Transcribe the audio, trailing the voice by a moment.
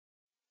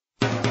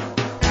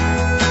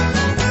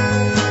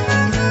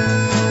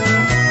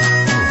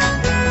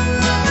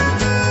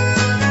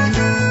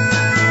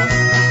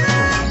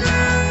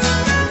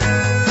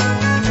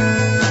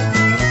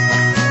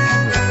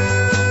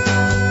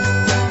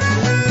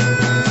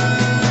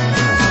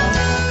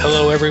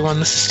everyone.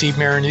 This is Steve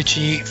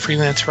Marinucci,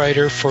 freelance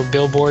writer for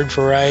Billboard,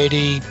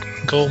 Variety,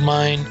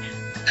 Goldmine,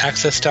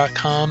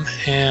 Access.com,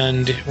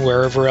 and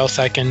wherever else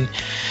I can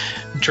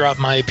drop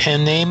my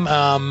pen name.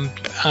 I'm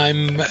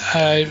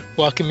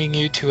welcoming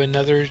you to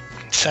another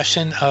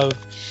session of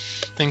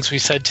Things We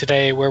Said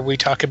Today, where we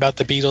talk about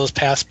the Beatles,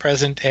 past,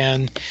 present,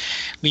 and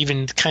we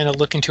even kind of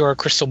look into our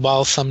crystal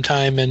ball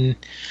sometime and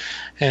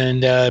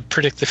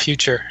predict the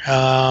future.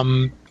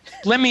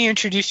 Let me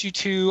introduce you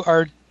to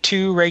our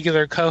two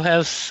regular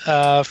co-hosts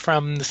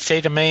from the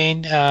state of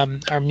Maine,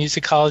 our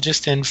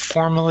musicologist, and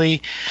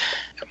formerly,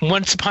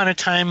 once upon a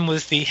time,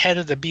 was the head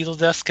of the Beatle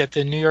desk at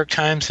the New York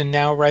Times and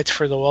now writes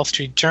for the Wall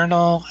Street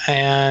Journal,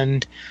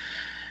 and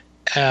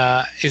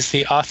is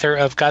the author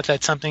of Got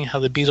That Something, How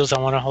the Beatles,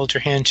 I Want to Hold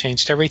Your Hand,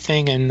 Changed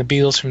Everything, and the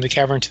Beatles from the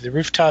Cavern to the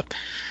Rooftop,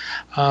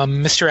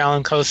 Mr.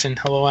 Alan Cosin.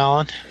 Hello,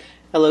 Alan.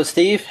 Hello,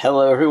 Steve.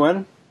 Hello,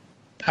 everyone.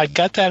 I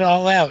got that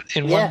all out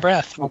in one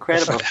breath.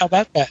 Incredible. How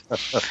about that?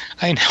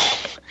 I know.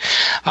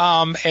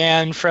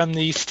 And from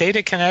the state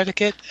of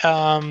Connecticut,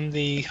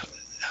 the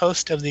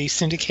host of the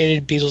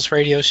syndicated Beatles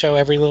radio show,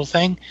 Every Little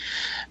Thing,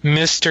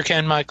 Mr.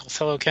 Ken Michaels.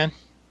 Hello, Ken.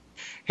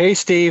 Hey,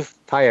 Steve.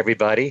 Hi,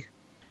 everybody.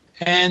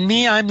 And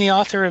me, I'm the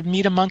author of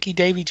Meet a Monkey,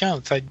 Davy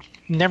Jones. I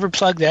never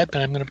plugged that,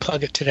 but I'm going to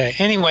plug it today.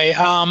 Anyway,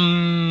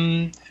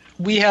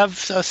 we have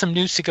some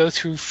news to go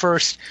through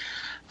first.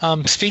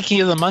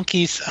 Speaking of the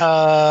monkeys,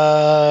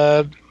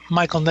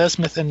 Michael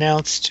Nesmith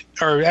announced,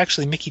 or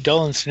actually Mickey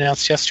Dolenz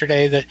announced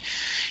yesterday that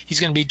he's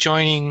going to be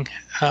joining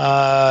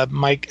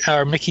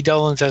Mickey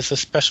Dolenz as a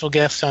special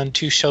guest on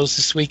two shows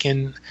this week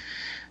in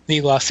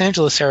the Los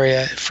Angeles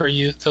area. For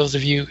you, those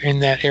of you in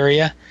that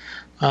area,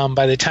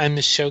 by the time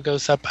this show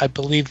goes up, I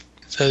believe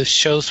the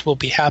shows will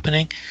be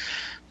happening.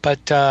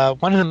 But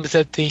one of them is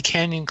at the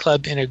Canyon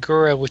Club in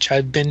Agoura, which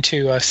I've been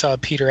to. I saw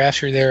Peter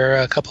Asher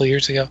there a couple of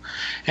years ago,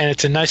 and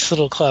it's a nice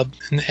little club.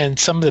 And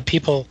some of the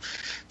people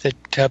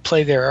that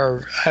play there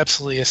are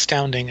absolutely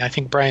astounding. I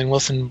think Brian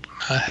Wilson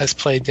has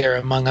played there,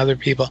 among other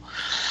people.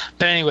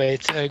 But anyway,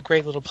 it's a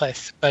great little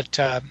place. But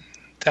that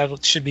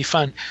should be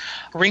fun.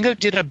 Ringo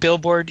did a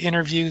Billboard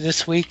interview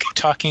this week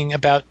talking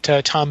about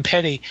Tom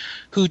Petty,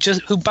 who,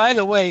 by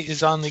the way,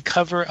 is on the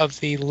cover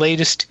of the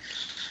latest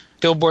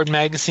Billboard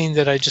magazine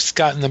that I just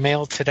got in the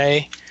mail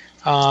today,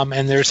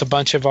 and there's a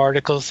bunch of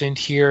articles in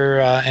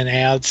here and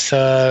ads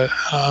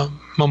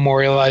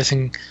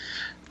memorializing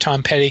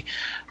Tom Petty.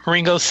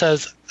 Ringo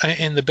says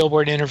in the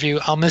Billboard interview,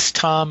 "I'll miss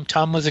Tom.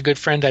 Tom was a good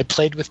friend. I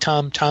played with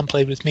Tom. Tom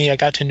played with me. I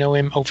got to know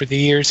him over the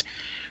years.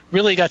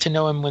 Really got to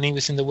know him when he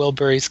was in the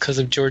Wilburys because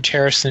of George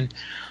Harrison.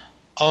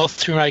 All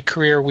through my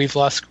career, we've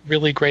lost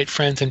really great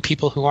friends and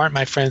people who aren't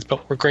my friends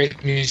but were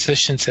great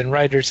musicians and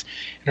writers.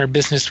 In our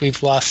business,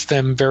 we've lost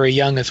them very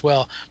young as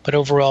well. But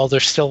overall,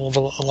 there's still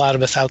a lot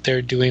of us out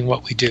there doing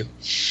what we do."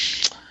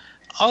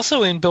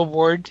 Also in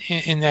Billboard,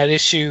 in that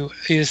issue,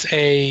 is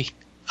a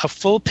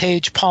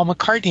full-page Paul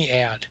McCartney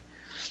ad.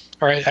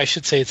 Or I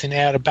should say it's an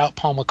ad about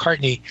Paul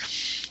McCartney.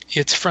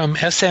 It's from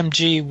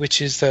SMG,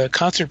 which is the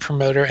concert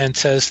promoter, and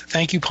says,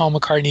 "Thank you, Paul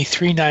McCartney.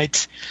 3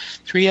 nights,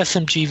 3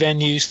 SMG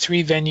venues,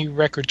 3 venue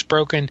records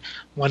broken,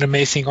 1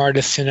 amazing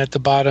artist." And at the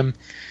bottom,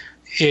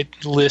 it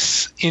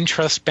lists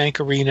Intrust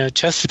Bank Arena,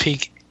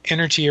 Chesapeake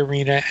Energy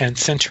Arena, and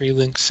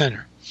CenturyLink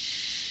Center.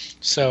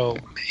 So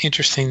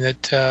interesting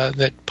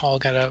that Paul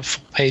got a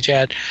full-page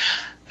ad.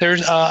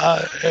 There's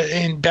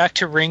back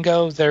to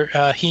Ringo.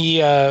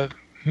 He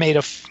made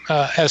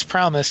as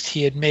promised,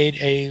 he had made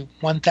a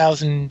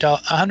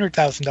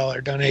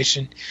 $100,000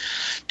 donation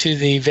to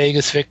the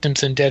Vegas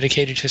victims and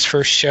dedicated his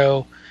first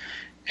show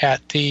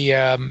at the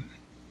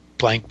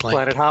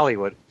Planet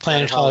Hollywood.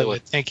 Planet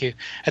Hollywood. Thank you.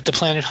 At the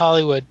Planet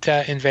Hollywood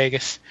in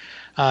Vegas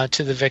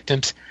to the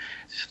victims.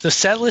 The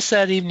set list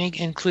that evening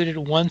included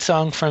 1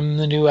 song from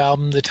the new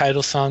album, the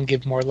title song,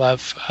 "Give More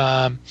Love."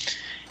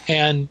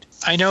 And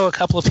I know a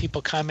couple of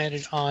people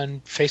commented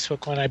on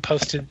Facebook when I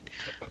posted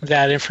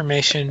that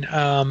information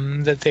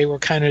that they were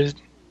kind of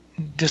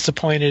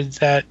disappointed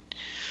that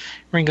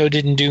Ringo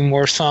didn't do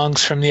more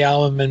songs from the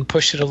album and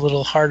push it a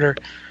little harder.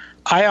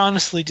 I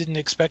honestly didn't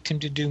expect him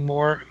to do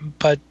more,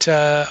 but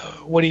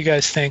what do you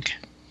guys think?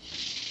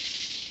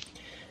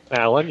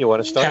 Alan, you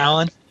want to start?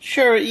 Alan?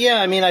 Sure,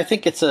 yeah. I mean, I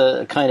think it's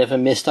a kind of a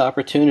missed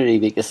opportunity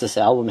because this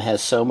album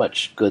has so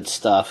much good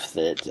stuff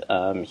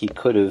that he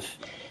could have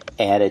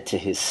added to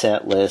his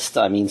set list.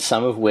 I mean,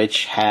 some of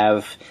which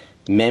have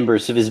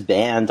members of his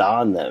band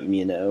on them,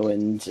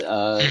 and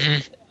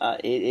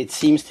it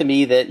seems to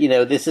me that,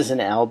 this is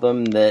an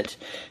album that,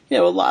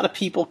 a lot of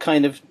people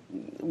kind of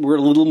were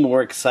a little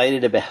more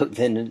excited about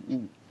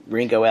than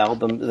Ringo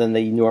album than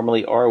they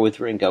normally are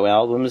with Ringo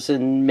albums,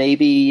 and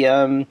maybe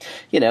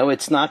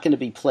it's not going to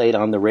be played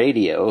on the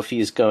radio if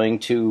he's going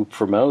to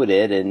promote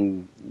it,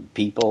 and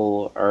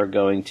people are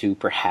going to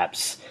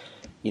perhaps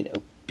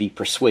be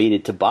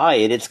persuaded to buy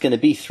it. It's going to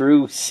be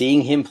through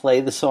seeing him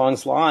play the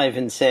songs live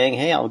and saying,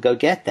 "Hey, I'll go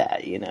get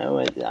that."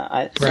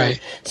 Right.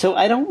 So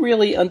I don't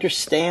really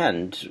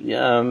understand.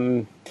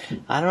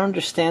 I don't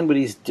understand what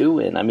he's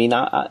doing. I mean,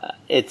 I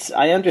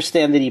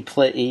understand that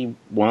he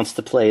wants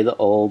to play the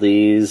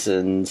oldies,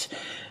 and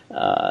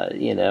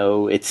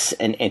it's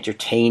an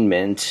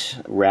entertainment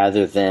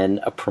rather than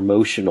a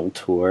promotional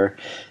tour.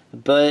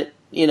 But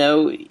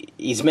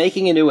he's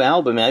making a new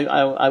album.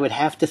 I would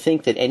have to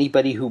think that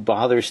anybody who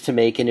bothers to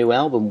make a new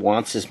album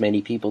wants as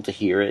many people to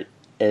hear it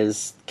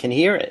as can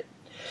hear it.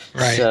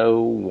 Right.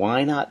 So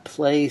why not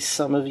play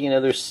some of,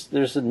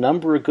 there's a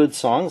number of good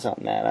songs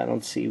on that. I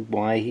don't see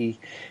why he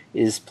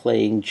is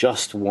playing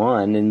just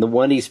one. And the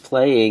one he's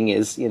playing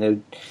is,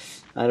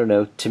 I don't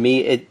know, to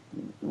me,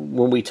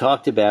 when we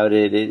talked about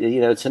it,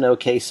 it's an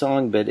okay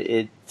song, but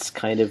it's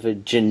kind of a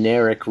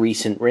generic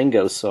recent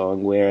Ringo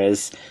song,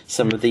 whereas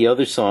some of the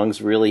other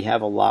songs really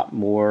have a lot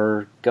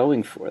more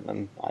going for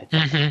them, I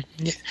think.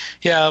 Mm-hmm.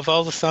 Yeah, of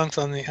all the songs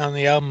on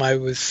the album, I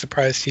was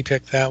surprised he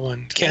picked that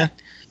one. Ken?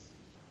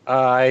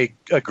 I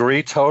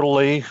agree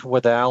totally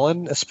with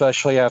Alan,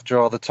 especially after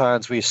all the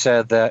times we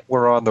said that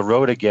We're on the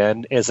Road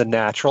Again is a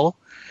natural.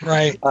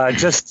 Right.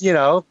 Just,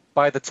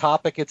 by the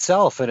topic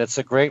itself, and it's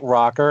a great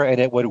rocker, and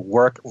it would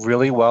work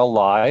really well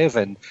live.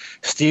 And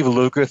Steve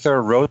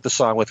Lukather wrote the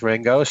song with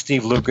Ringo.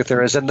 Steve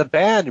Lukather is in the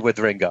band with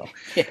Ringo.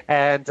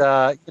 And,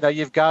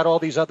 you've got all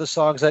these other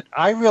songs that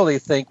I really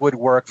think would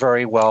work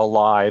very well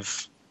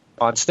live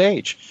on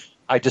stage.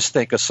 I just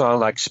think a song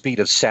like Speed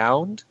of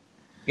Sound,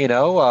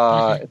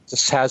 it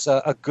just has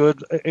a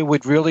good, it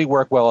would really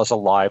work well as a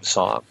live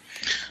song.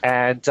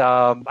 And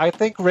I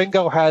think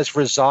Ringo has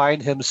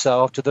resigned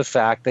himself to the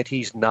fact that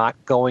he's not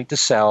going to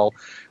sell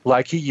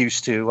like he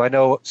used to. I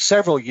know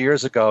several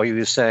years ago he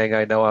was saying,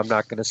 I know I'm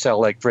not going to sell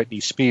like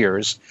Britney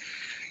Spears.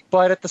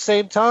 But at the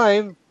same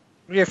time,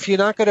 if you're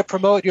not going to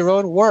promote your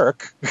own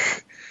work,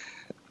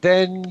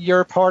 then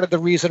you're part of the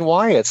reason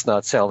why it's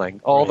not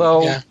selling.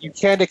 Although you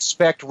can't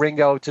expect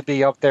Ringo to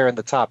be up there in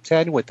the top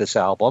 10 with this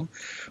album,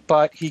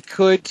 but he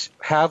could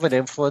have an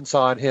influence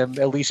on him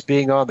at least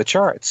being on the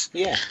charts.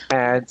 Yeah.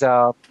 And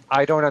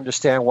I don't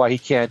understand why he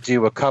can't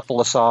do a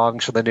couple of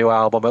songs for the new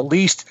album, at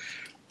least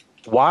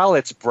while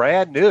it's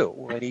brand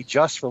new and he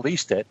just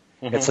released it.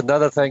 Mm-hmm. It's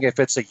another thing if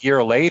it's a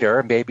year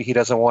later, maybe he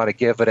doesn't want to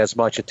give it as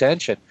much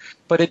attention.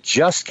 But it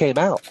just came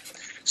out.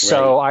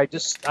 So I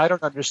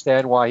don't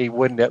understand why he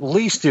wouldn't at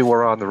least do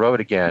We're on the Road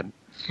Again.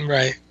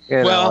 Right.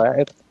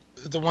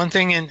 The one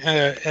thing,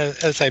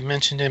 as I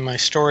mentioned in my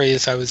story,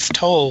 is I was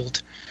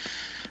told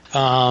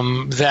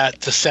that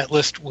the set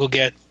list will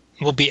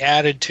be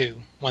added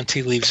to once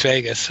he leaves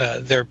Vegas.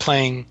 They're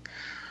playing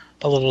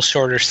a little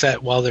shorter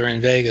set while they're in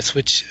Vegas,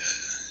 which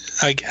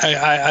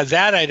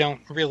I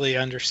don't really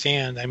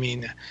understand. I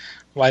mean,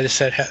 why the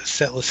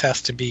set list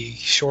has to be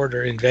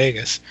shorter in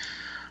Vegas,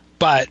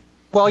 but.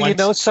 Well, you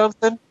know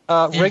something?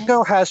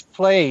 Ringo has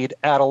played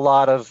at a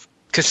lot of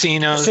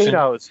casinos.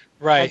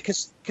 Right.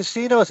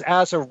 Casinos,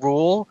 as a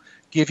rule,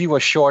 give you a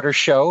shorter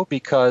show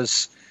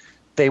because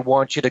they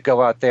want you to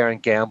go out there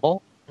and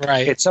gamble.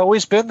 Right. It's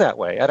always been that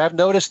way. And I've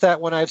noticed that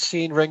when I've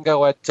seen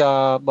Ringo at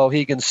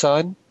Mohegan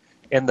Sun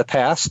in the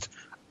past.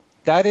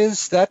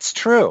 That's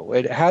true.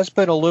 It has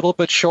been a little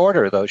bit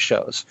shorter, those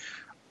shows.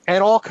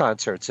 And all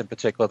concerts in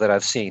particular that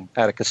I've seen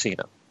at a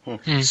casino.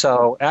 Mm-hmm.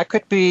 So that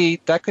could be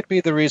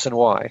the reason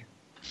why.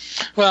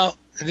 Well,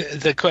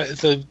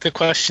 the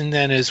question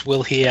then is,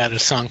 will he add a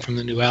song from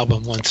the new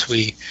album once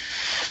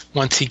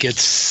he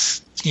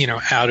gets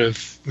out of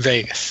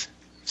Vegas?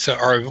 So,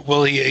 or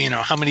will he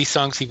how many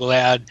songs he will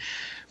add,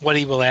 what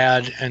he will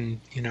add, and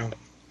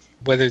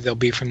whether they'll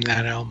be from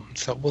that album.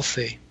 So we'll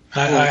see.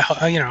 I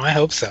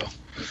hope so.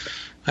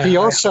 He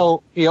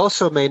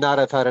also may not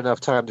have had enough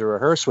time to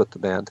rehearse with the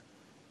band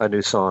a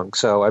new song.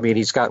 So I mean,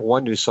 he's got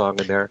one new song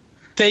in there.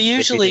 They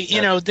usually,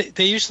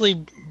 they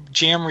usually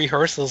jam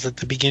rehearsals at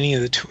the beginning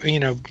of the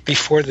tour,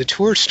 before the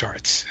tour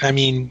starts. I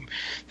mean,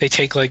 they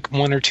take like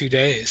 1 or 2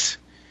 days.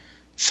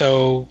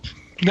 So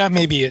that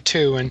may be it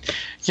too. And,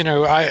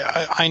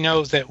 I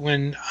know that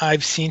when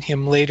I've seen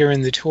him later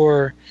in the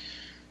tour,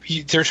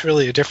 there's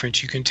really a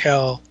difference. You can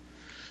tell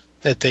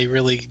that they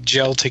really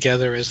gel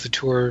together as the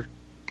tour,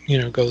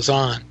 goes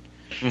on.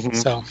 Mm-hmm.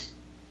 So,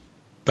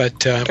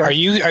 but are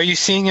you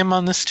seeing him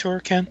on this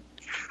tour, Ken?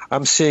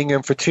 I'm seeing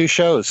him for 2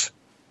 shows.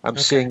 I'm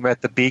seeing him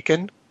at the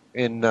Beacon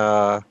in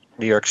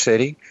New York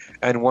City,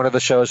 and one of the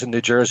shows in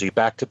New Jersey,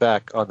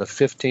 back-to-back on the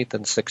 15th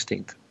and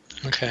 16th.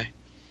 Okay.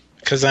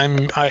 Because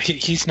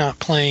he's not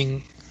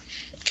playing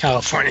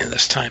California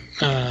this time.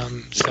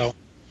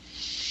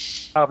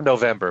 Of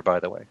November, by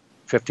the way.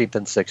 15th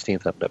and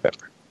 16th of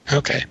November.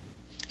 Okay.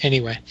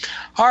 Anyway.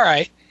 All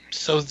right.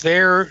 So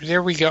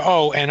there we go.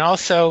 Oh, and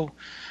also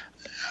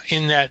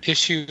in that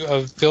issue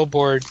of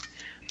Billboard,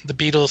 the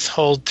Beatles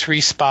hold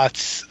 3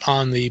 spots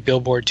on the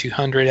Billboard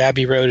 200.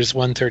 Abbey Road is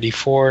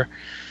 134.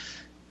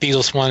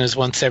 Beatles 1 is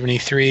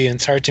 173. And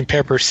Sgt.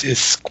 Pepper's is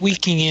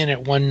squeaking in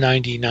at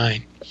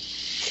 199.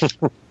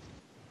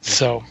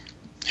 So,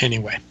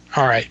 anyway.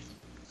 All right.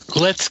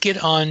 let's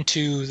get on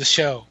to the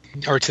show,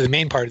 or to the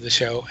main part of the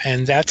show,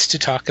 and that's to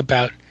talk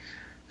about,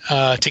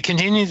 to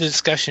continue the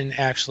discussion,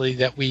 actually,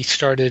 that we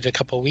started a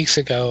couple of weeks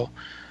ago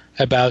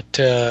about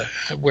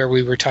where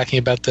we were talking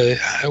about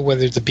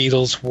whether the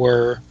Beatles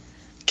were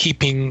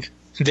keeping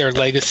their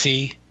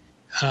legacy,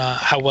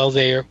 how well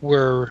they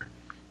were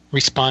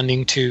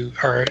responding to,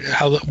 or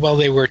how well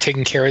they were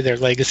taking care of their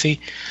legacy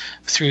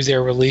through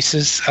their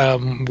releases.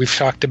 We've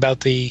talked about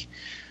the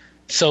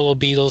solo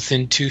Beatles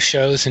in 2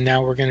 shows, and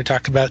now we're going to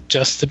talk about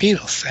just the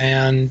Beatles.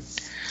 And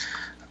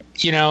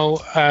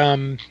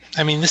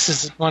I mean, this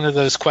is one of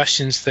those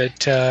questions that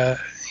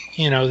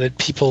that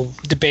people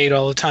debate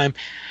all the time,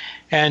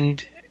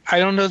 and I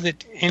don't know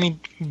that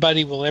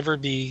anybody will ever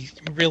be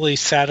really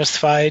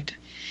satisfied.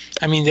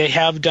 I mean, they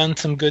have done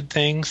some good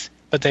things,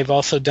 but they've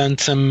also done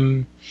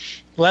some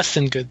less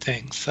than good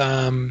things.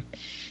 I'm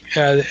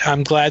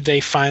glad they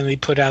finally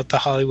put out the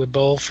Hollywood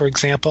Bowl, for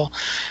example,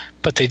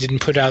 but they didn't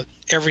put out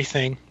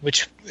everything,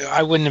 which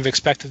I wouldn't have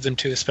expected them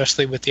to,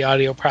 especially with the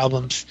audio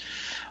problems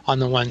on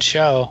the one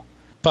show.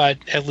 But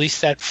at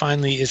least that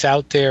finally is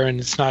out there, and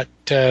it's not,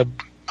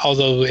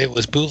 although it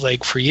was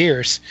bootleg for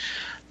years,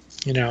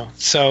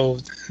 so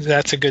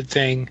that's a good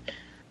thing.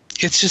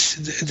 It's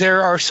just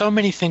there are so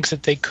many things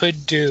that they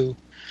could do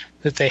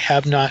that they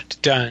have not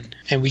done,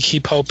 and we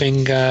keep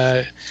hoping,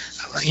 let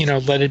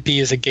it be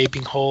as a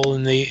gaping hole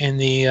in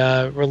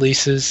the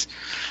releases.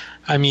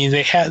 I mean,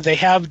 they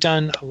have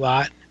done a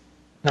lot,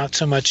 not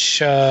so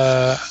much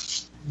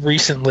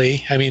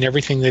recently. I mean,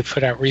 everything they've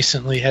put out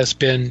recently has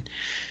been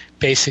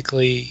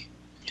basically,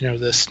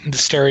 the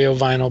stereo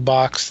vinyl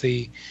box,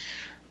 the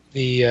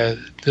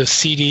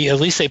CD. At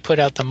least they put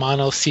out the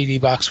mono CD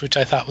box, which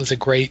I thought was a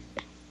great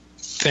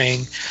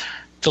thing.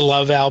 The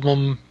Love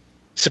album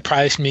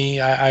surprised me.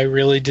 I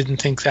really didn't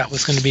think that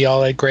was going to be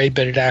all that great,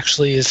 but it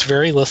actually is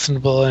very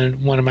listenable, and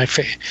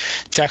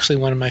it's actually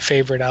one of my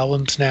favorite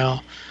albums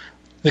now.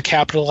 The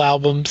Capitol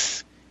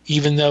albums,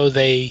 even though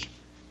they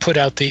put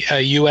out the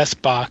U.S.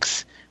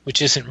 box,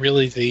 which isn't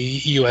really the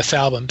U.S.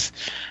 albums,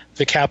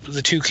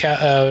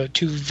 the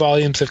two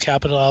volumes of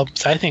Capitol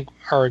albums, I think,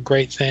 are a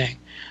great thing.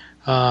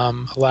 A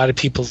lot of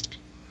people,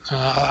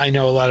 I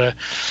know a lot of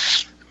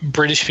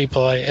British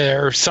people,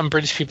 or some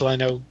British people I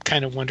know,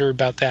 kind of wonder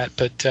about that,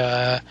 but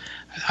I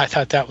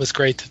thought that was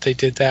great that they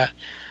did that.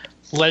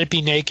 Let It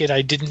Be Naked,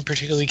 I didn't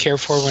particularly care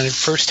for when it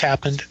first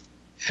happened.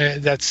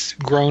 That's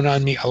grown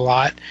on me a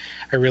lot.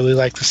 I really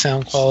like the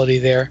sound quality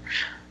there.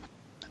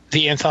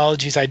 The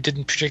anthologies I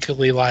didn't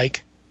particularly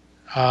like.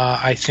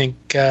 I think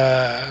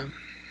the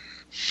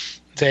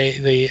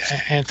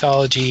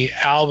anthology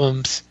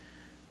albums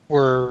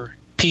were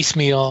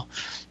piecemeal.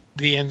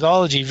 The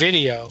anthology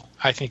video,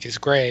 I think, is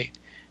great.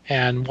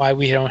 And why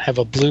we don't have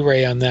a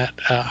Blu-ray on that,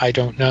 I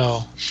don't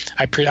know.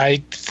 I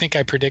think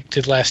I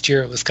predicted last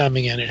year it was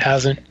coming, and it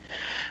hasn't.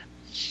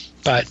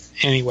 But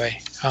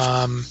anyway,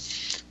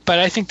 but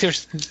I think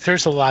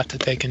there's a lot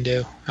that they can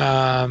do,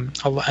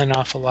 an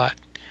awful lot.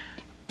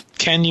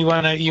 Ken, you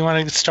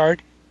wanna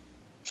start?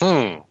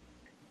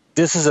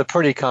 This is a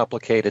pretty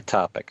complicated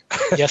topic.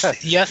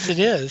 Yes, it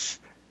is.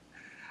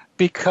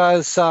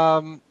 Because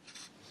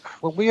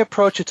when we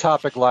approach a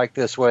topic like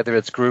this, whether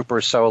it's group or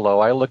solo,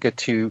 I look at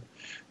two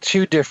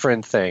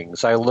different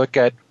things. I look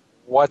at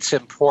what's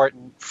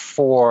important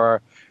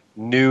for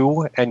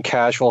new and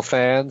casual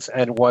fans,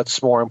 and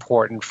what's more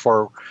important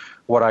for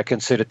what I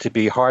consider to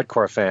be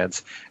hardcore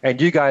fans. And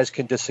you guys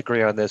can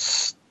disagree on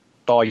this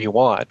all you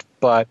want.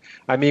 But,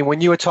 I mean,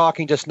 when you were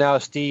talking just now,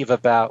 Steve,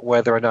 about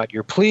whether or not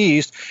you're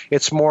pleased,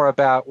 it's more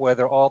about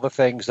whether all the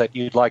things that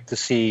you'd like to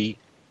see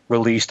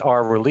released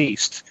are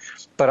released.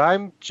 But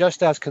I'm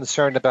just as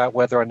concerned about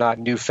whether or not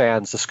new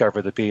fans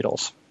discover the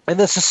Beatles. And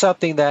this is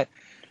something that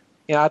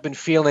I've been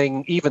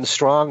feeling even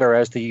stronger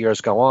as the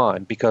years go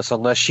on, because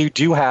unless you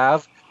do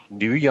have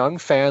new young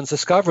fans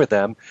discover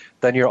them,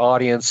 then your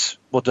audience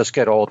will just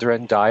get older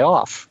and die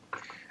off.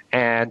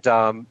 And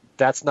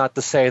that's not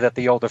to say that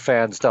the older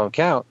fans don't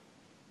count.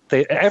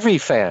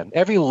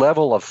 Every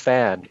level of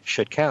fan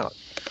should count.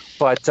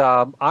 But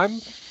I'm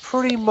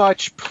pretty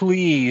much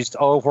pleased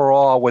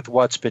overall with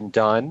what's been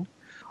done.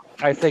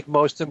 I think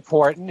most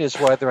important is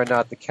whether or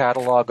not the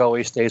catalog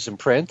always stays in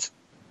print,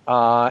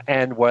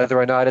 and whether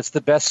or not it's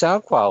the best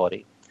sound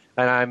quality.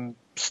 And I'm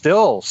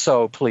still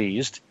so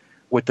pleased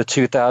with the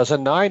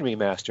 2009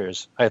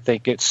 remasters. I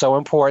think it's so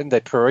important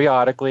that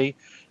periodically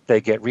they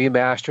get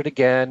remastered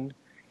again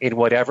in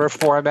whatever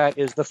format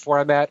is the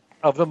format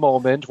of the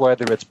moment,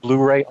 whether it's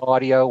Blu-ray,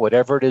 audio,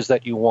 whatever it is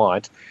that you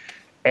want.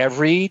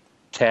 Every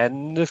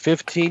 10 to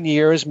 15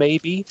 years,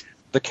 maybe,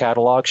 the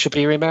catalog should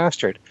be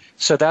remastered.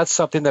 So that's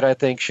something that I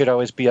think should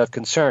always be of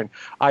concern.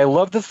 I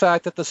love the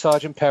fact that the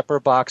Sgt. Pepper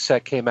box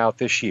set came out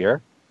this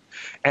year,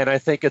 and I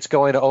think it's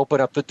going to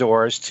open up the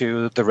doors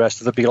to the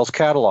rest of the Beatles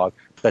catalog.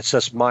 That's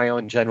just my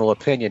own general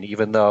opinion,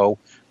 even though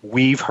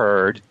we've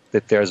heard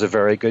that there's a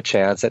very good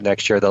chance that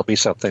next year there'll be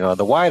something on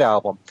the White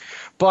Album.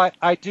 But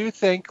I do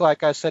think,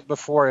 like I said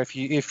before, if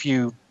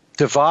you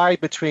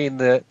divide between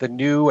the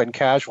new and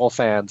casual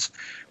fans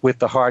with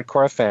the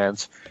hardcore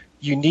fans,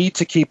 you need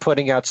to keep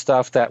putting out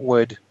stuff that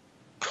would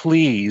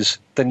please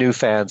the new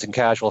fans and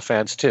casual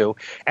fans too,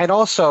 and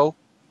also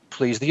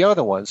please the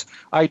other ones.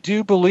 I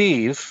do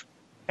believe,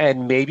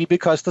 and maybe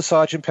because the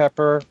Sgt.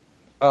 Pepper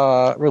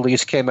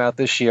release came out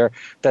this year,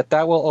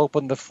 that will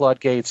open the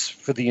floodgates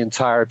for the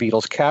entire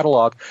Beatles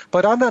catalog.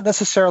 But I'm not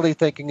necessarily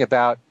thinking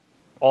about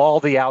all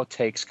the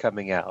outtakes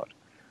coming out.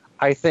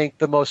 I think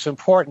the most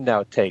important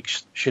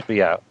outtakes should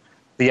be out.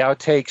 The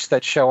outtakes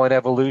that show an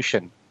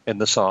evolution in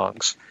the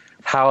songs,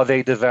 how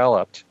they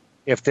developed,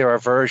 if there are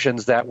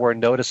versions that were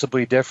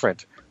noticeably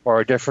different or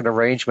a different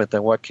arrangement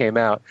than what came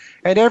out.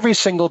 And every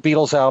single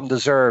Beatles album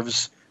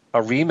deserves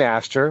a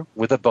remaster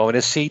with a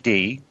bonus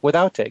CD with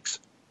outtakes.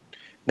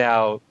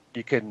 Now,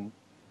 you can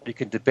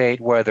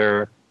debate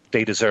whether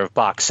they deserve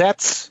box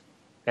sets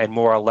and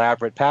more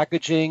elaborate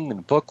packaging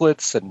and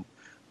booklets and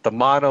the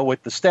mono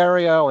with the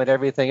stereo and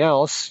everything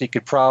else. You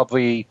could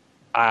probably,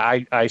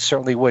 I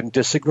certainly wouldn't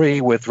disagree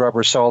with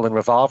Rubber Soul and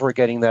Revolver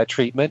getting that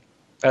treatment,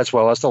 as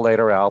well as the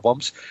later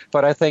albums.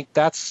 But I think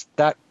that's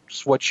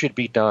what should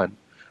be done.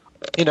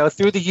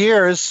 Through the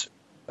years,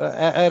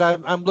 and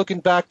I'm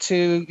looking back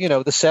to,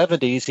 the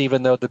 70s,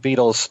 even though the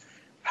Beatles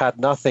had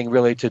nothing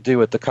really to do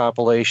with the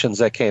compilations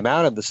that came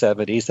out in the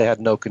 70s. They had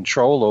no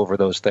control over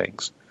those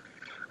things.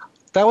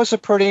 That was a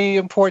pretty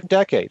important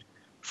decade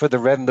for the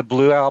Red and the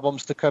Blue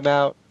albums to come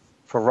out,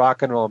 for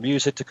rock and roll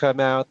music to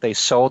come out. They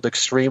sold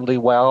extremely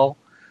well.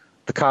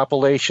 The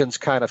compilations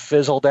kind of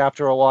fizzled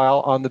after a while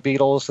on the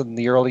Beatles in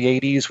the early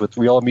 80s with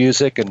Real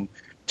Music and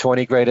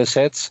 20 Greatest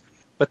Hits.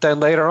 But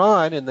then later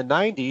on in the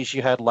 90s,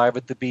 you had Live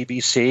at the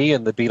BBC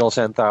and the Beatles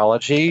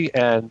Anthology,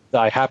 and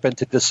I happen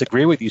to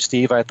disagree with you,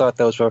 Steve. I thought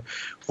those were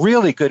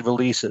really good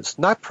releases.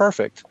 Not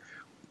perfect,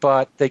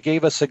 but they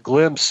gave us a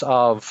glimpse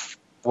of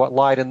what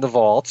lied in the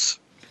vaults,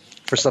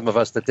 for some of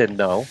us that didn't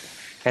know,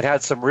 and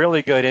had some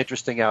really good,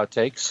 interesting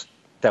outtakes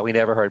that we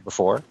never heard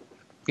before.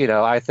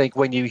 I think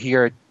when you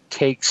hear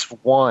takes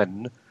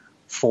one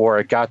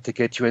for Got to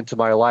Get You Into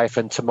My Life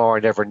and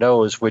Tomorrow Never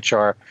Knows, which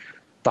are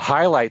the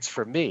highlights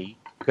for me,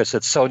 because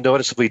it's so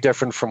noticeably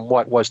different from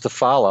what was to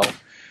follow.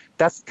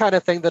 That's the kind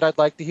of thing that I'd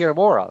like to hear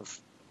more of,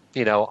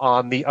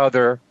 on the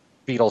other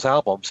Beatles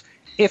albums,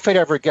 if it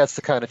ever gets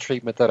the kind of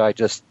treatment that I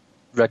just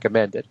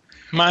recommended.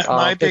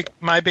 My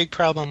big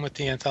problem with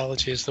the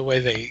anthology is the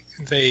way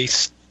they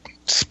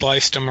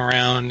spliced them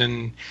around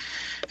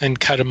and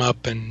cut them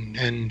up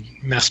and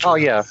messed. Oh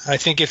yeah. I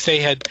think if they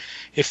had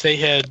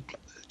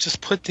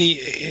just put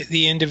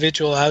the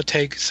individual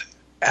outtakes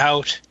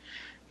out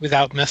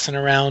without messing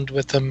around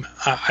with them,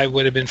 I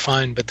would have been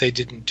fine. But they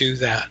didn't do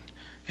that,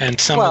 and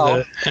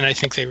and I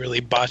think they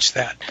really botched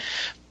that.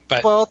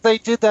 But they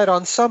did that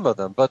on some of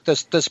them. But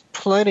there's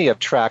plenty of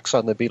tracks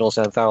on the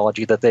Beatles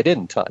anthology that they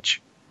didn't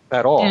touch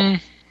at all.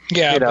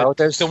 Yeah, but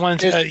the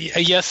ones.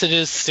 Yes, it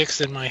is sticks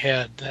in my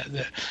head.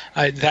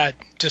 That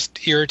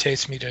just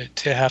irritates me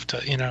to have to,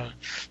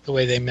 the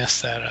way they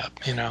mess that up.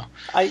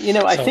 I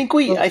think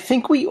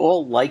we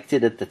all liked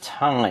it at the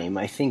time.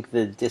 I think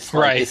the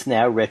dislike is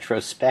now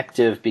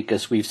retrospective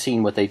because we've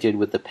seen what they did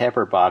with the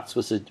Pepper Box,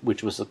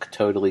 which was a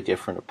totally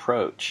different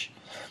approach.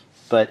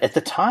 But at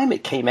the time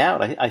it came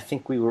out, I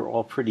think we were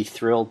all pretty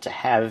thrilled to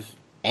have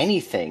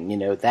anything,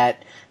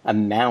 that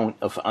amount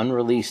of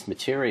unreleased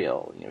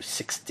material,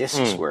 6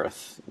 discs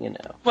worth,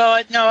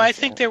 Well, no, I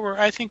think there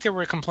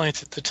were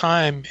complaints at the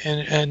time,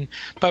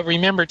 but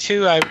remember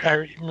too,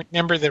 I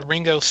remember that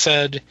Ringo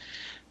said,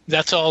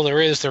 "That's all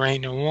there is. There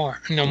ain't no more."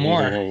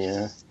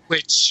 Yeah.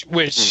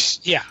 Which,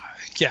 yeah,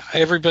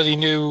 everybody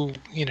knew,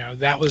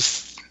 that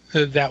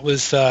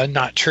was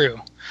not true,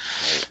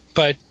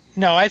 but.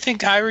 No, I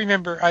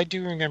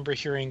do remember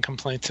hearing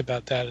complaints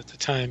about that at the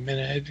time.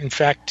 And in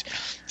fact,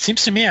 it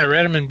seems to me I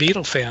read them in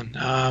Beatle Fan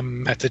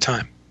at the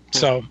time.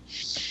 So,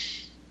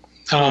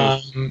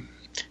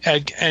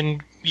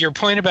 and your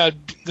point about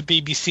the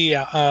BBC,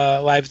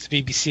 Live at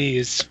the BBC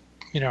is,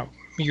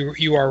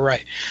 you are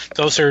right.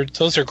 Those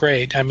are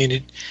great. I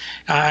mean,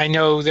 I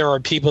know there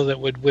are people that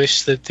would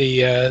wish that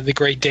the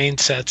Great Dane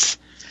sets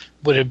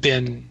would have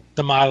been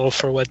the model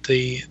for what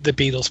the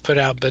Beatles put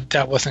out, but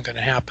that wasn't going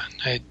to happen.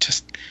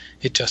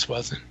 It just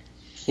wasn't.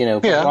 Why?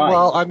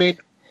 Well, I mean,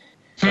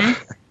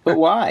 but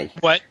why?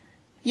 What?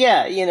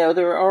 Yeah,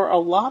 there are a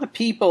lot of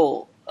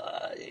people,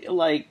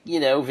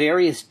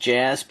 various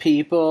jazz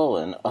people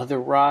and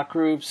other rock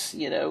groups,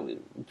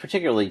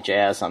 particularly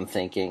jazz, I'm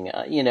thinking,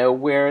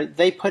 where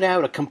they put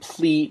out a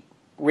complete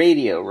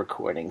radio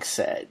recording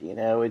set,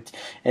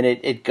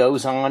 it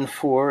goes on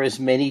for as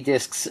many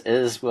discs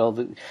as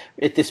well.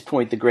 At this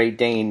point, the Great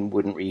Dane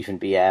wouldn't even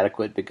be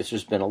adequate because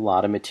there's been a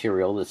lot of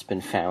material that's been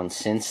found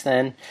since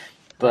then.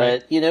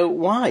 But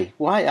why?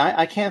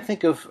 I can't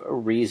think of a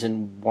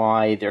reason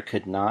why there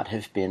could not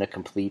have been a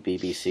complete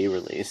BBC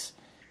release.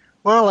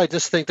 Well, I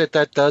just think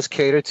that does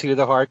cater to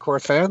the hardcore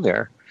fan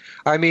there.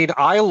 I mean,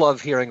 I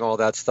love hearing all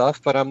that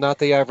stuff, but I'm not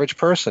the average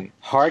person.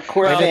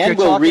 Hardcore fan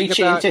will reach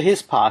into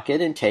his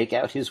pocket and take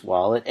out his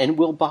wallet and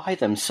will buy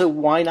them. So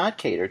why not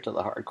cater to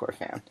the hardcore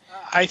fan?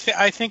 I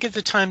think at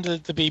the time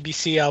that the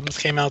BBC albums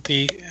came out,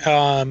 the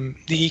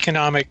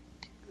economic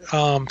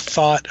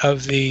thought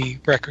of the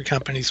record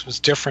companies was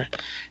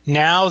different.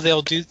 Now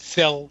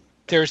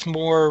there's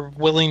more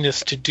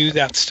willingness to do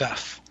that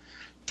stuff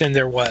than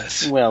there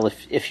was. Well,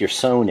 if you're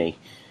Sony.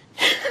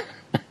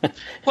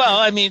 Well,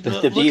 I mean, the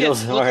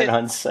Beatles aren't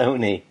on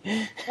Sony.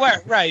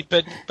 Right,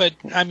 but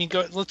I mean,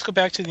 let's go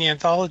back to the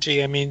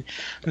anthology. I mean,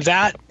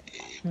 that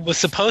was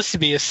supposed to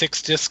be a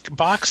 6-disc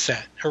box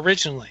set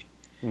originally,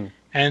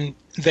 and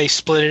they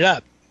split it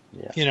up.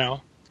 Yeah. You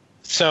know,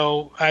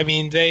 so I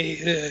mean,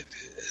 they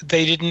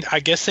didn't. I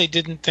guess they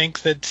didn't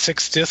think that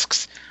 6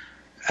 discs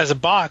as a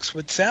box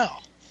would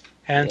sell,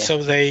 and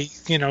so they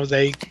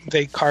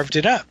carved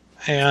it up.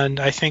 And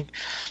I think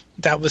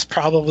that was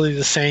probably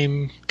the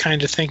same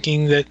kind of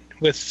thinking that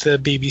with the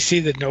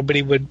BBC, that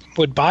nobody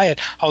would buy it,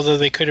 although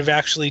they could have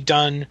actually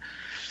done,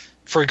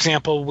 for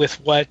example, with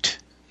what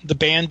the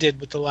band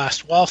did with The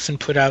Last Waltz and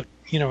put out,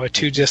 a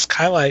 2-disc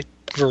highlight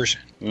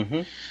version.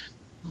 Mm-hmm.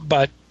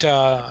 But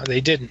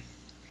they didn't.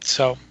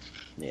 So,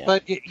 yeah.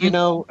 But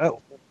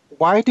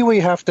why do we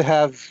have to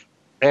have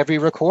every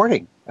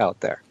recording out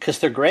there? Because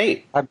they're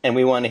great, and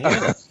we want to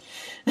hear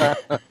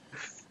them.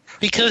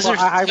 Because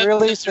I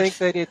really think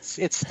that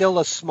it's still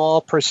a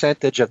small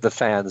percentage of the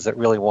fans that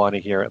really want to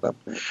hear them.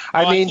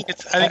 I think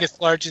it's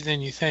larger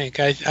than you think.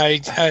 I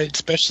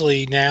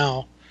especially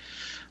now.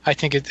 I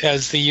think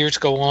as the years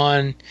go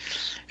on,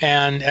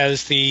 and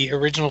as the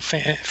original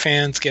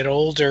fans get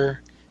older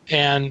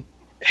and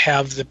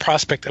have the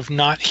prospect of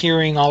not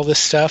hearing all this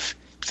stuff,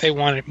 they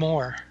want it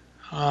more.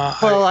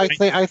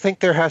 I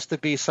think there has to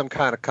be some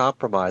kind of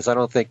compromise. I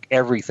don't think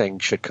everything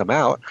should come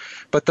out,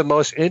 but the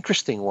most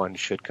interesting ones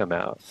should come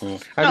out.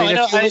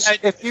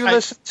 If you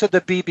listen to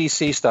the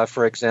BBC stuff,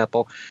 for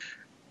example,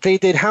 they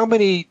did how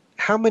many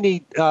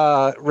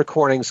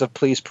recordings of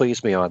 "Please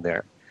Please Me" on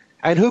there,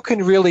 and who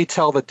can really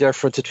tell the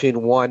difference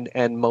between one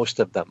and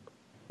most of them?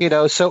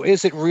 So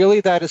is it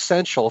really that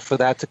essential for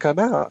that to come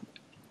out?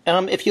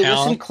 If you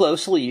listen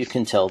closely, you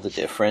can tell the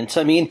difference.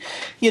 I mean,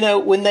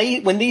 when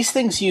these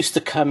things used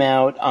to come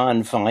out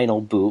on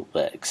vinyl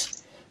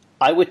bootlegs,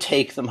 I would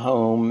take them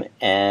home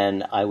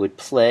and I would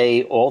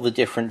play all the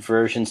different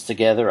versions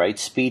together. I'd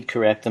speed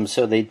correct them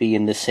so they'd be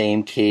in the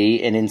same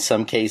key, and in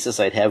some cases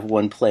I'd have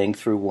one playing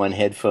through one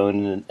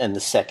headphone and the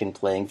second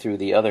playing through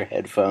the other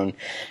headphone.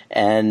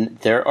 And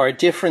there are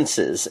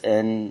differences.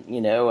 And,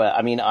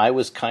 I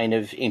was kind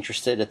of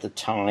interested at the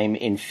time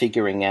in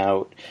figuring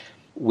out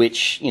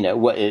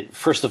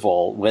first of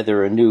all,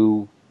 whether a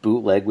new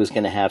bootleg was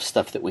going to have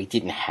stuff that we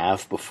didn't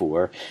have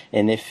before,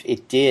 and if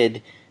it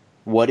did,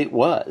 what it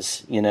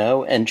was,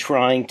 and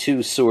trying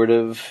to sort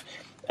of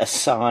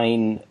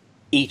assign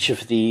each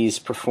of these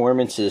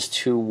performances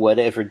to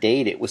whatever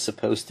date it was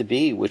supposed to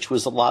be, which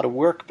was a lot of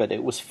work, but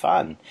it was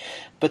fun.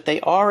 But they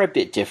are a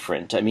bit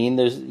different. I mean,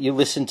 you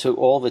listen to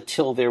all the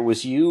Till There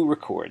Was You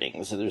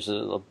recordings. There's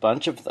a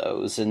bunch of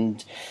those,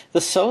 and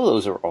the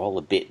solos are all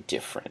a bit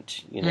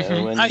different.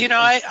 Mm-hmm.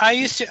 I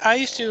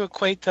used to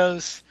equate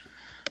those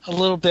a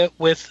little bit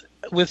with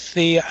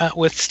studio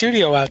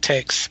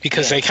outtakes,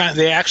 because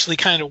they actually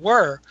kind of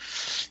were.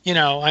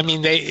 I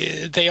mean,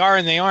 they are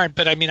and they aren't.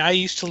 But I mean, I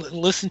used to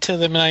listen to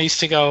them and I used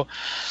to go,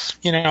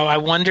 I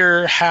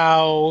wonder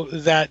how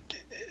that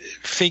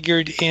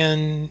figured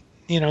in,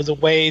 the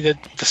way that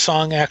the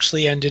song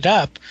actually ended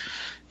up.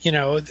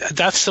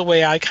 That's the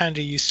way I kind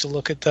of used to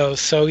look at those.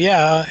 So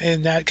yeah,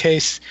 in that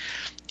case,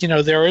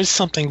 there is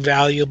something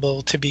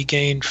valuable to be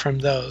gained from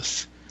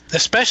those,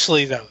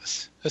 especially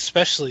those.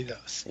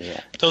 Yeah.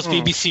 Those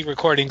BBC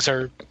recordings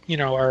are.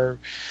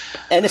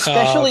 And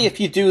especially if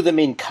you do them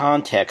in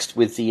context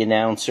with the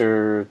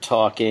announcer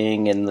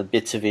talking and the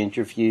bits of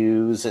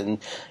interviews, and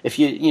if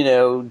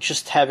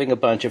just having a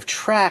bunch of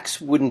tracks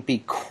wouldn't be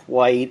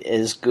quite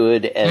as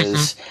good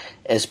as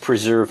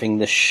preserving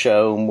the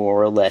show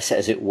more or less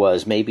as it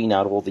was. Maybe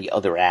not all the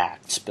other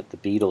acts, but the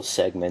Beatles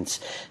segments.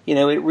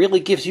 It really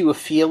gives you a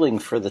feeling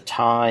for the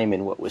time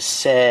and what was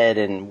said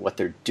and what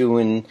they're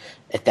doing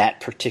at that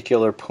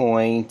particular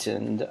point.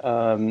 And,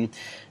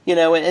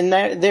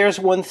 there's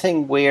one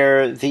thing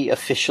where the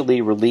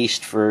officially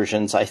released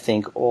versions, I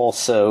think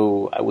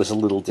also I was a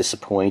little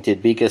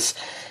disappointed, because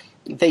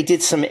they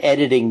did some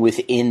editing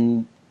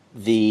within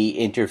the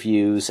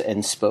interviews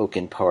and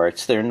spoken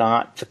parts. They're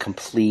not the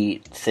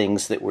complete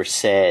things that were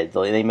said.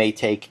 They may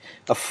take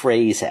a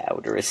phrase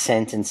out or a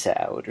sentence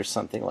out or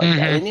something like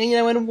that. And,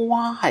 and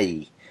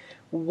why?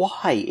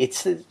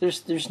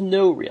 There's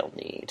no real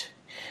need.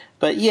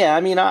 But yeah,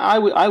 I mean,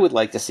 I would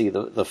like to see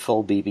the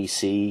full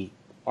BBC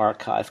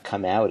archive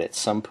come out at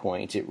some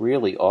point. It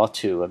really ought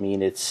to. I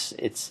mean,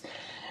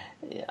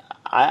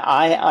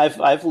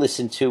 I've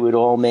listened to it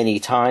all many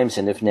times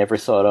and have never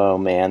thought, oh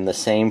man, the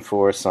same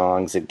 4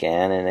 songs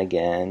again and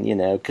again,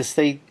 because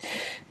they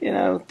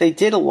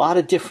did a lot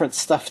of different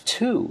stuff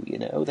too.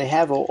 They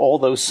have all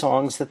those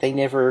songs that they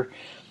never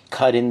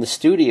cut in the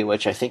studio,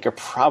 which I think are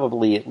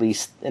probably, at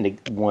least in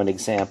one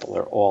example,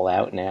 are all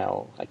out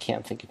now. I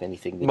can't think of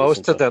anything.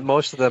 Most of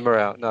them are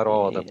out. Not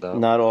all of them, though.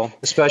 Not all.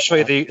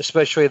 Especially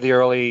the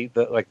early,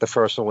 like the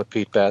first one with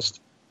Pete Best.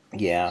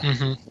 Yeah,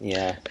 Mm-hmm.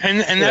 yeah.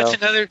 And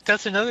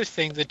that's another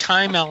thing, the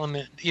time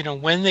element.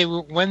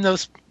 When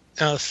those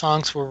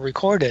songs were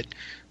recorded,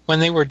 when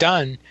they were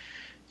done,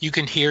 you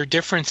can hear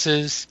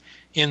differences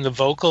in the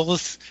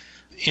vocals,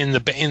 in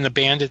the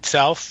band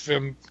itself.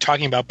 I'm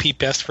talking about Pete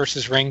Best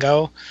versus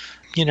Ringo.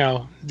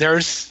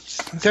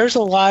 There's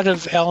a lot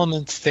of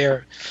elements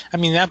there. I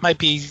mean, that might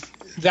be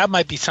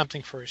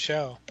something for a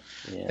show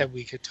Yeah. that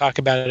we could talk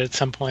about it at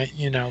some point.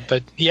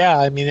 But yeah,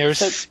 I mean, there's.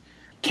 So,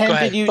 Ken, Go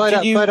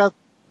ahead.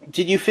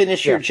 did you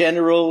finish your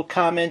general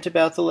comment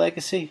about the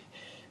legacy?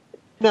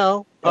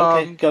 No.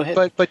 Okay, go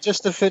ahead. But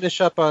just to finish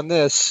up on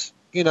this,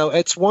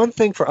 it's one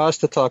thing for us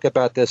to talk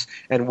about this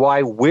and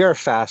why we're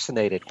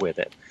fascinated with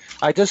it.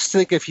 I just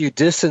think if you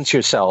distance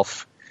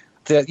yourself,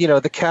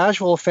 the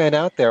casual fan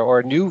out there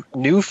or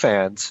new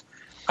fans,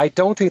 I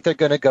don't think they're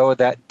going to go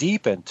that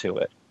deep into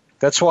it.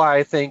 That's why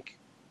I think,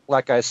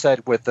 like I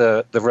said, with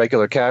the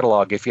regular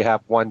catalog, if you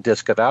have one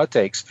disc of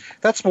outtakes,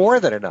 that's more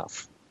than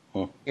enough.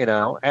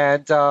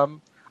 And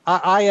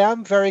I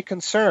am very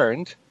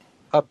concerned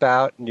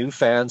about new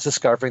fans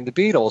discovering the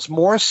Beatles,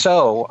 more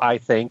so, I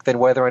think, than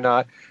whether or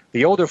not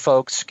the older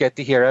folks get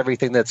to hear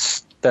everything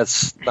that's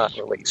not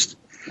released.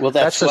 Well,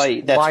 that's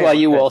why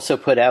you also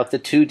put out the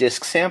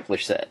 2-disc sampler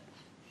set.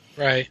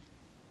 Right.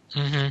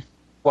 Mm-hmm.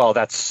 Well,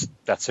 that's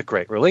a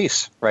great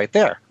release right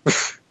there.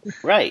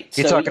 Right.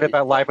 You're talking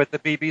about Live at the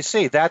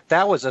BBC.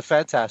 That was a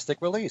fantastic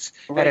release.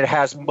 Right. And it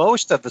has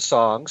most of the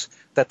songs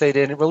that they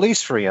didn't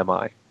release for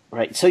EMI.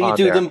 Right. So you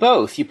do them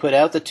both. You put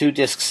out the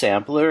 2-disc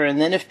sampler,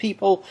 and then if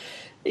people,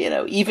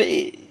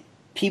 even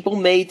people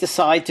may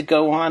decide to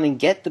go on and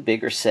get the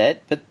bigger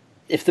set, but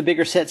if the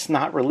bigger set's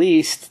not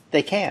released,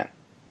 they can't.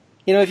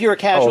 If you're a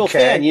casual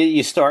fan,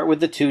 you start with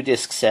the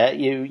 2-disc set,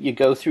 you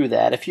go through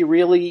that. If you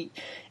really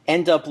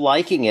end up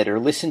liking it or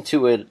listen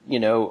to it,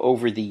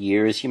 over the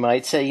years, you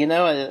might say,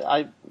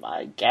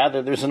 I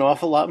gather there's an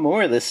awful lot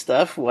more of this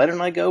stuff. Why don't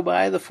I go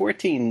buy the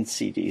 14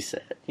 CD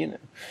set,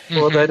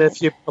 Well, then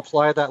if you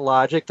apply that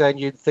logic, then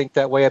you'd think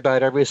that way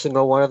about every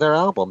single one of their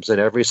albums and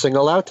every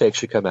single outtake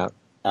should come out.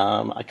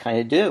 I kind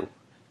of do.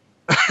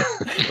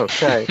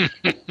 Okay.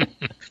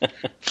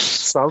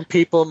 Some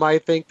people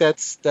might think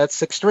that's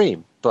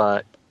extreme,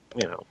 but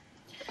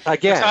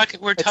again,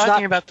 we're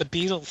talking about the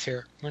Beatles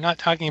here. We're not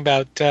talking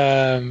about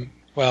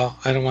well,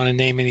 I don't want to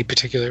name any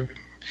particular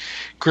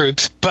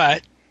groups,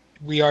 but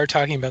we are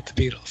talking about the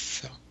Beatles.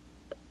 So.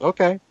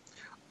 Okay.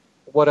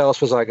 What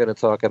else was I going to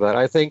talk about?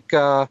 I think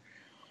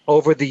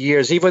over the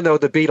years, even though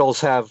the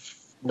Beatles have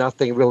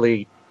nothing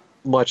really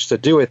much to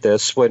do with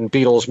this, when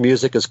Beatles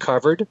music is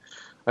covered,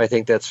 I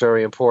think that's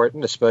very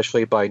important,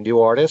 especially by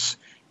new artists,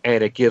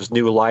 and it gives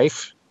new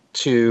life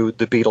to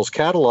the Beatles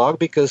catalog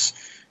because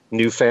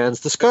new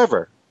fans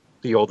discover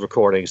the old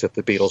recordings that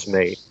the Beatles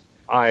made.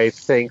 I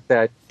think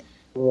that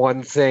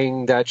one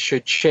thing that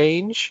should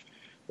change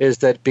is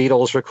that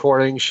Beatles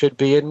recordings should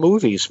be in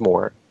movies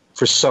more.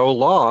 For so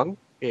long,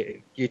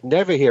 you'd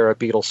never hear a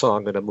Beatles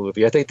song in a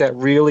movie. I think that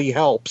really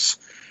helps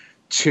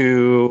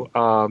to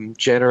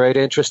generate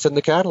interest in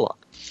the catalog.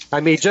 I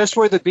mean, just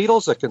where the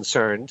Beatles are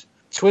concerned,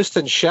 Twist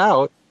and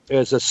Shout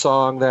is a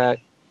song that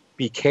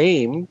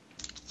became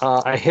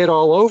a hit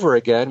all over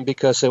again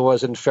because it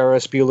was in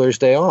Ferris Bueller's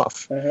Day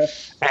Off.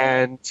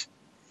 And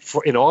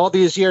in all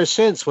these years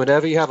since,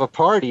 whenever you have a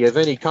party of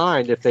any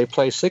kind, if they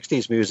play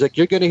 60s music,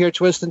 you're going to hear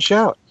Twist and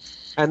Shout.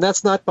 And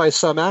that's not by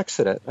some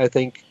accident. I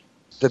think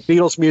the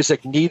Beatles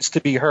music needs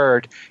to be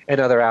heard in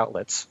other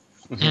outlets.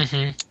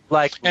 Mm-hmm.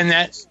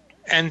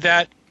 And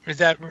that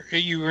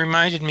you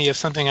reminded me of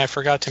something I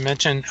forgot to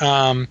mention.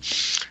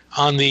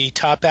 On the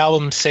top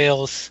album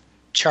sales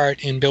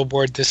chart in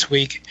Billboard this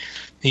week,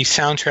 the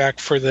soundtrack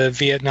for the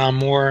Vietnam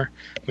War,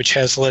 which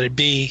has Let It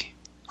Be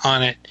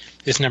on it,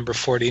 is number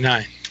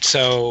 49.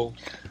 So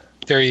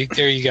there you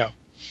go.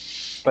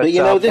 But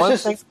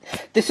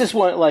this is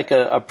one like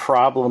a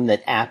problem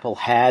that Apple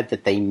had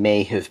that they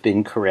may have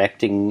been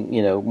correcting,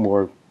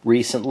 more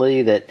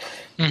recently. That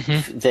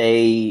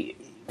they,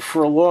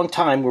 for a long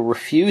time, were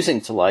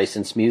refusing to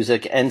license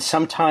music, and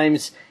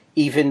sometimes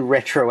even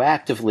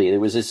retroactively. There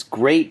was this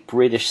great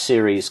British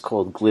series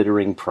called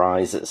Glittering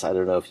Prizes. I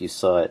don't know if you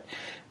saw it.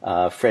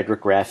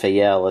 Frederick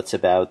Raphael. It's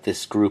about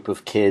this group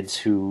of kids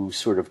who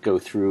sort of go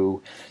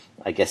through,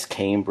 I guess,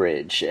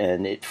 Cambridge,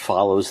 and it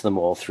follows them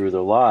all through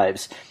their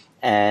lives.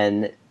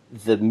 And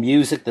the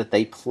music that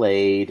they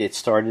played, it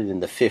started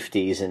in the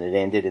 50s and it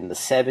ended in the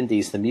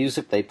 70s. The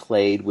music they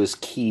played was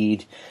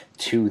keyed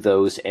to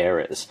those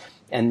eras.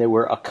 And there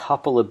were a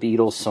couple of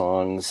Beatles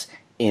songs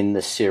in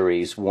the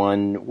series.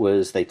 One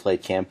was they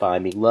played Can't Buy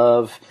Me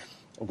Love.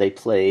 They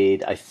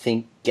played, I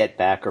think, Get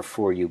Back or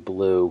For You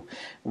Blue.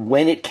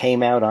 When it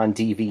came out on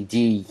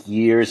DVD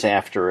years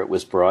after it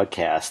was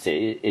broadcast,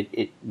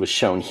 it was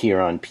shown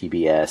here on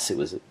PBS. It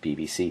was a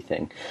BBC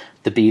thing.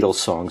 The Beatles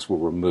songs were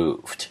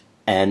removed.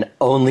 And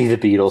only the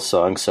Beatles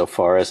songs, so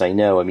far as I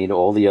know. I mean,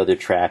 all the other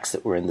tracks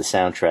that were in the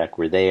soundtrack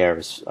were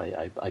there,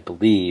 I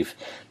believe.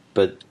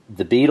 But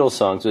the Beatles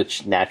songs,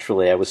 which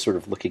naturally I was sort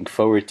of looking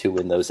forward to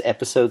when those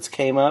episodes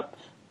came up,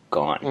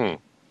 gone.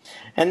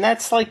 And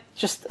that's like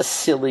just a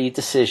silly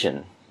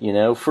decision,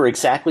 for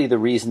exactly the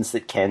reasons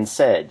that Ken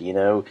said.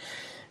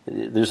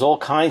 There's all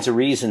kinds of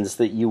reasons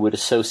that you would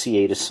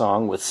associate a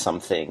song with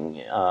something,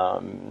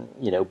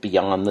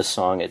 beyond the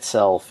song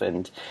itself,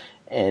 and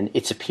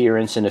its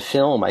appearance in a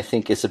film, I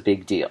think, is a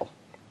big deal.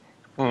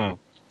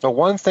 The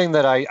one thing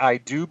that I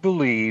do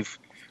believe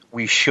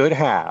we should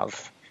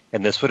have,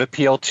 and this would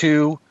appeal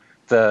to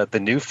the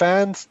new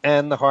fans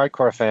and the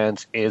hardcore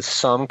fans, is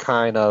some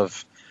kind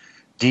of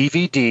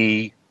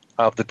DVD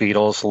of the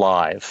Beatles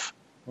live.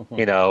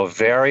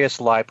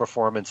 Various live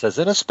performances,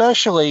 and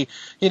especially,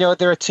 there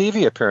are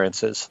TV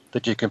appearances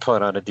that you can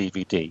put on a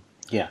DVD.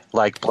 Yeah.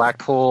 Like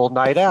Blackpool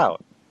Night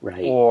Out.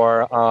 Right.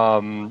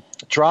 Or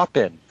Drop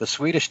In, the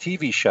Swedish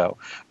TV show.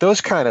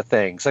 Those kind of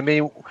things. I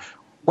mean,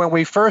 when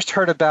we first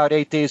heard about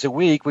 8 Days a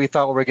Week, we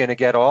thought we were going to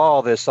get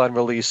all this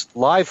unreleased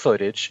live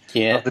footage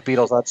of the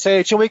Beatles on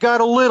stage, and we got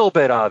a little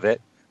bit of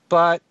it,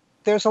 but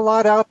there's a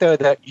lot out there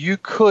that you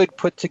could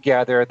put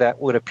together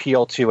that would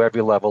appeal to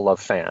every level of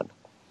fan.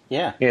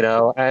 Yeah.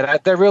 And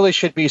there really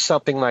should be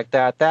something like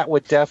that. That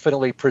would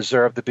definitely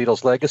preserve the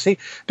Beatles' legacy,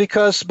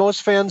 because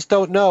most fans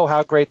don't know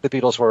how great the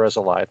Beatles were as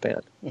a live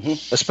band,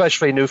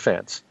 especially new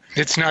fans.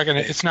 It's not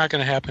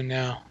gonna happen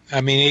now.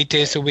 I mean, 8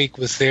 Days a Week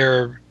was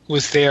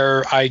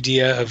their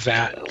idea of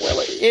that.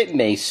 Well, it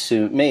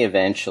may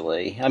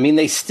eventually. I mean,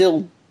 they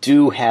still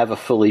do have a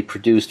fully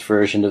produced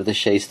version of the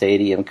Shea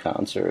Stadium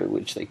concert,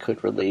 which they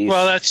could release.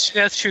 Well,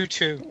 that's true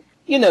too.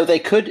 They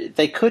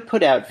could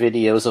put out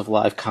videos of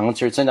live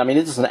concerts, and I mean,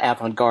 this is an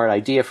avant-garde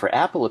idea for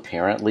Apple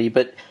apparently,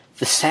 but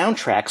the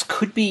soundtracks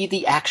could be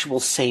the actual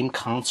same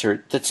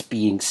concert that's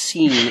being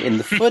seen in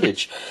the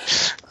footage.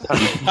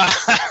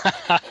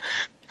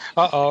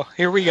 Uh-oh,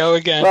 here we go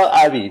again. Well,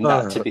 I mean,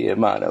 not to be a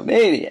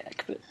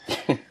monomaniac,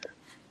 but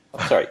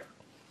sorry.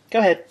 Go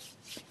ahead.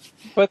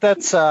 But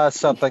that's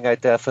something I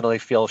definitely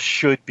feel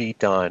should be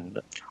done.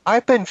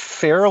 I've been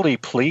fairly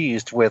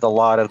pleased with a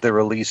lot of the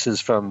releases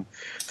from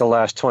the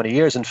last 20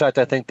 years. In fact,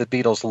 I think the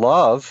Beatles'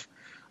 Love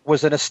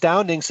was an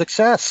astounding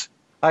success.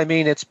 I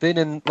mean, it's been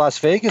in Las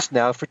Vegas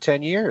now for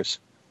 10 years.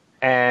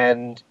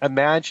 And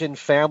imagine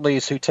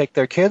families who take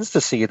their kids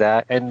to see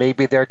that, and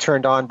maybe they're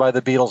turned on by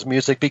the Beatles'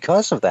 music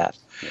because of that.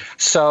 Yeah.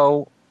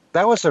 So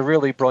that was a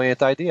really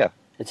brilliant idea.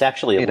 It's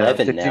actually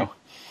 11 now.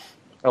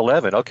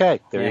 11, okay,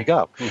 there you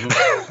go.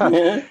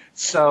 Mm-hmm.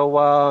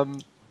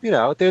 So,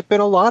 there's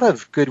been a lot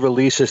of good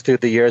releases through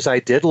the years. I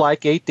did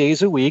like 8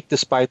 Days a Week,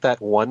 despite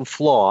that one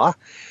flaw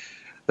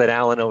that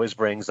Alan always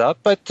brings up.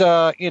 But,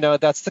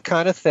 that's the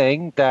kind of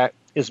thing that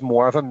is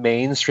more of a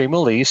mainstream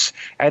release.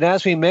 And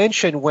as we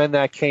mentioned when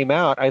that came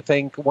out, I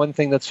think one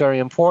thing that's very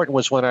important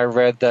was when I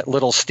read that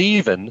Little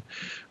Steven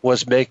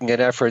was making an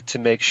effort to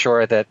make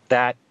sure that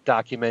that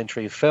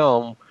documentary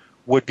film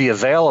would be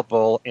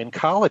available in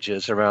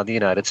colleges around the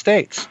United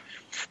States.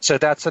 So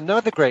that's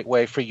another great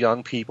way for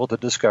young people to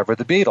discover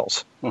the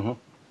Beatles. Mm-hmm.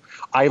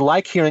 I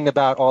like hearing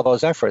about all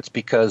those efforts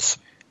because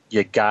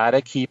you got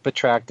to keep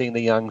attracting the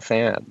young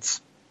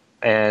fans.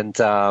 And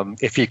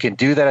if you can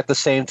do that at the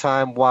same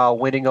time while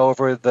winning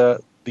over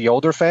the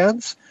older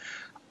fans,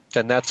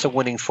 then that's a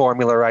winning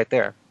formula right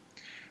there.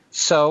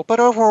 So, but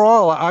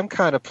overall, I'm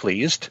kind of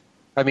pleased.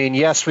 I mean,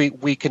 yes,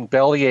 we can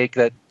bellyache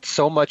that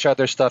so much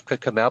other stuff could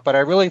come out, but I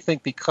really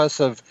think because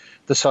of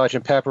the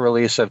Sgt. Pepper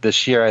release of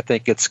this year, I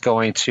think it's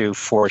going to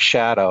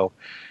foreshadow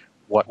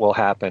what will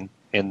happen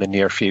in the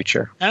near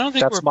future. I don't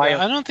think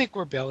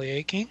we're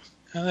bellyaching.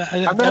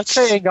 I'm not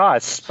saying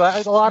us,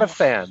 but a lot of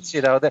fans,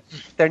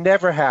 they're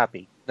never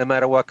happy, no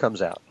matter what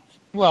comes out.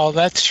 Well,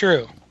 that's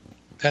true.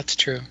 That's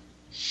true.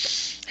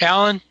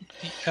 Alan,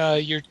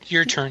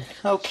 your turn.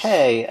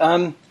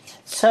 Okay.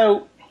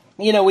 So,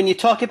 when you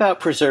talk about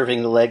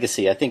preserving the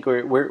legacy, I think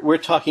we're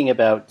talking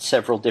about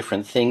several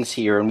different things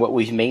here, and what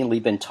we've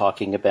mainly been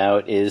talking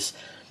about is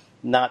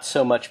not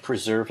so much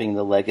preserving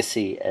the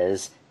legacy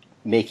as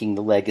making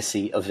the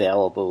legacy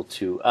available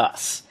to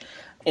us.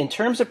 In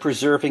terms of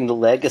preserving the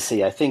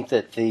legacy, I think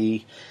that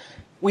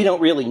we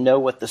don't really know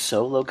what the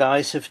solo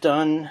guys have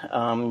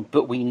done,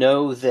 but we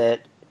know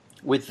that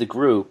with the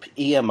group,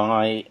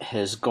 EMI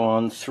has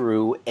gone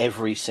through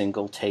every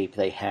single tape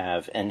they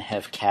have and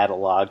have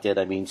cataloged it.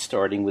 I mean,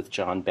 starting with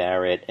John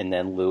Barrett and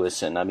then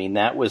Lewison. I mean,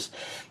 that was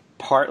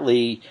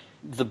partly,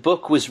 the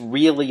book was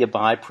really a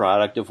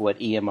byproduct of what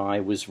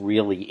EMI was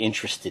really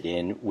interested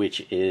in,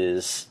 which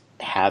is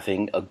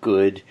having a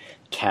good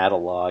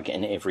catalog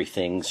and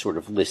everything sort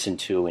of listened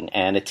to and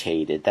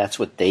annotated. That's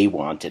what they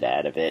wanted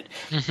out of it.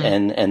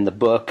 Mm-hmm. And the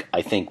book,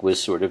 I think,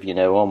 was sort of,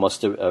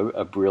 almost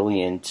a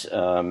brilliant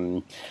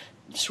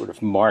sort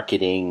of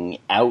marketing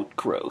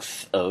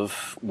outgrowth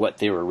of what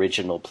their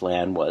original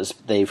plan was.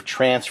 They've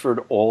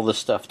transferred all the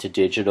stuff to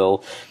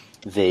digital.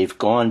 They've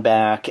gone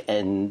back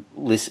and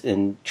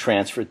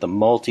transferred the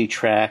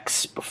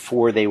multi-tracks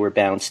before they were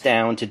bounced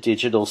down to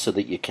digital so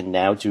that you can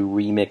now do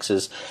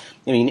remixes.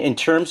 I mean, in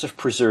terms of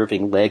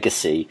preserving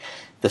legacy,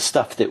 the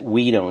stuff that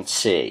we don't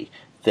see,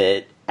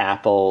 that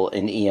Apple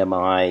and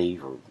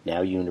EMI, or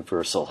now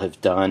Universal, have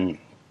done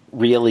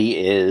really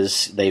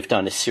is, they've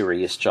done a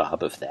serious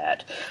job of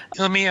that.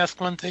 Let me ask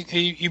one thing.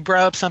 You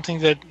brought up something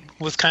that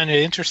was kind of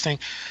interesting.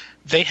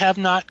 They have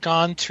not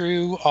gone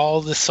through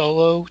all the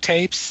solo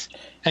tapes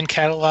and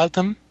cataloged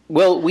them?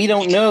 Well, we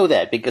don't know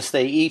that because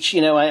they each,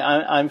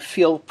 I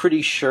feel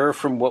pretty sure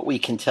from what we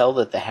can tell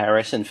that the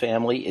Harrison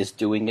family is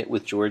doing it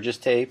with George's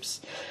tapes.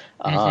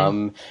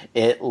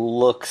 It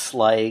looks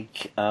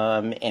like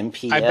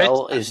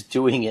MPL is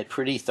doing it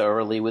pretty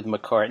thoroughly with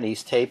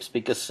McCartney's tapes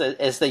because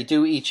as they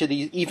do each of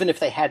these, even if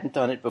they hadn't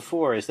done it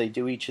before, as they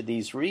do each of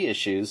these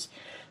reissues,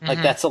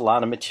 like that's a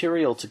lot of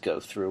material to go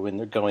through, and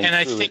they're going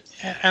through it.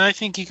 And I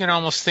think you can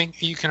almost say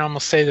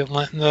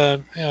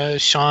that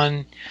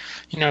Sean,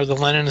 the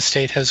Lennon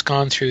estate has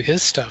gone through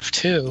his stuff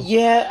too.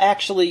 Yeah,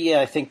 actually,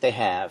 I think they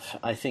have.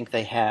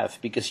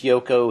 Because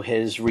Yoko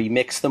has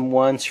remixed them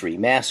once,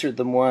 remastered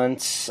them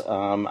once.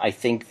 I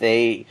think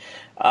they.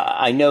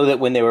 I know that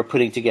when they were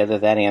putting together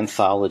that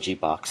anthology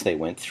box, they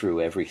went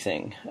through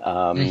everything.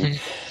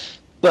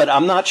 But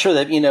I'm not sure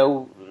that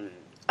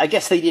I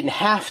guess they didn't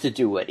have to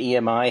do what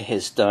EMI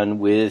has done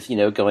with,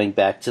 going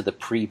back to the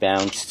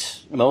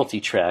pre-bounced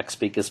multi-tracks,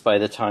 because by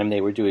the time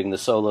they were doing the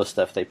solo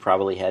stuff, they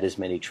probably had as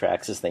many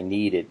tracks as they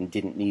needed and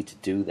didn't need to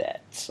do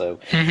that. So,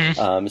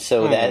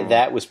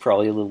 that was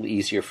probably a little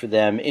easier for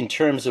them. In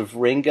terms of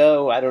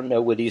Ringo, I don't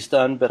know what he's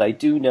done, but I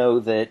do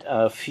know that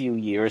a few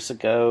years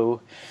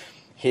ago,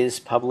 his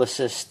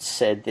publicist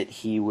said that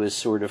he was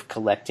sort of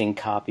collecting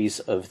copies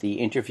of the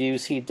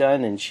interviews he'd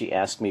done, and she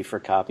asked me for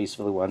copies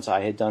for the ones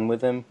I had done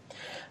with him.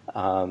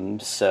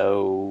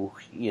 So,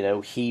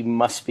 he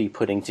must be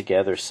putting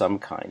together some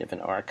kind of an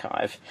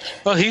archive.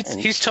 Well,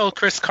 he's told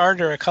Chris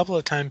Carter a couple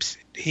of times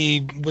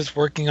he was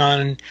working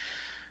on,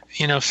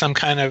 some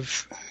kind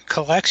of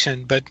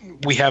collection, but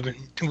we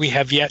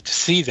have yet to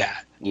see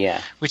that.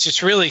 Yeah. Which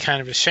is really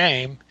kind of a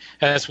shame,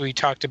 as we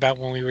talked about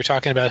when we were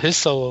talking about his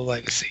solo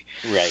legacy.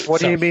 Right.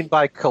 What do you mean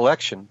by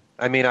collection?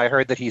 I mean, I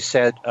heard that he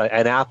said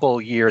an Apple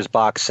Years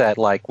box set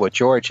like what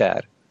George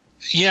had.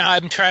 Yeah, I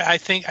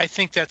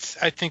think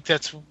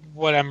that's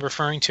what I'm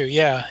referring to.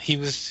 Yeah, he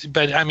was,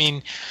 but I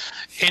mean,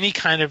 any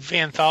kind of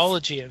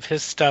anthology of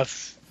his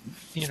stuff,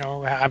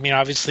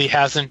 obviously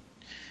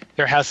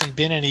there hasn't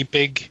been any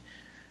big,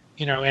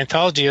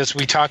 anthology, as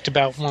we talked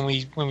about when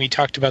we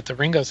talked about the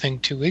Ringo thing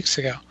 2 weeks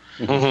ago.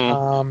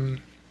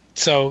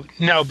 So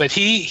no, but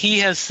he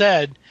has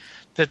said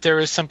that there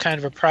is some kind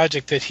of a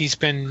project that's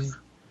been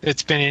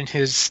in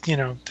his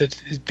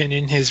that has been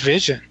in his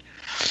vision.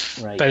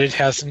 Right. But it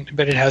hasn't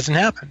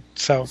happened.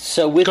 So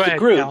with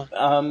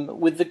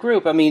the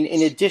group, I mean,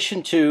 in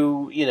addition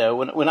to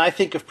when I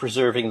think of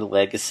preserving the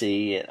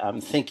legacy,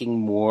 I'm thinking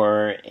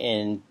more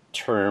in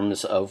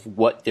terms of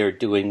what they're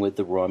doing with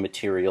the raw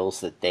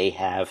materials that they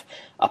have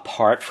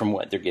apart from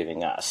what they're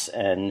giving us,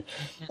 and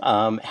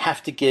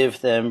have to give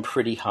them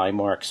pretty high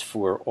marks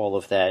for all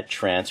of that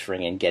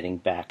transferring and getting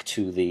back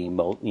to the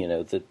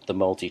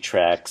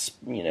multi-tracks,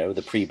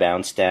 the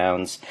pre-bounce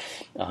downs,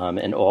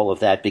 and all of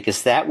that,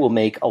 because that will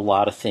make a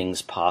lot of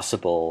things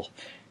possible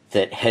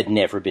that had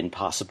never been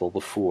possible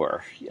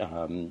before, the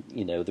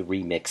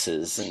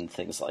remixes and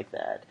things like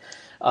that.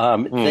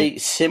 They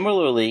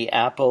similarly,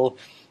 Apple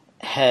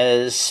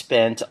has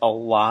spent a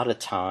lot of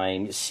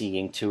time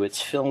seeing to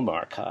its film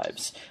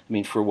archives. I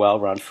mean, for a while,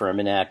 Ron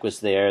Furmanak was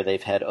there.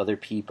 They've had other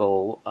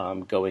people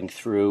going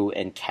through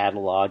and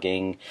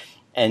cataloging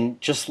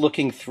and just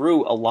looking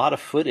through a lot of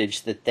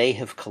footage that they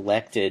have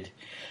collected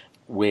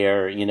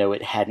where,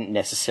 it hadn't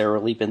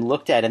necessarily been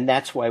looked at. And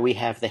that's why we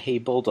have the Hey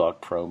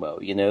Bulldog promo.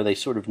 They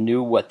sort of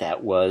knew what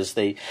that was,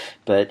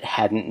 but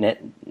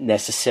hadn't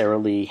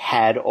necessarily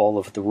had all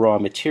of the raw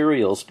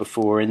materials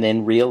before, and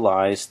then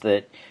realized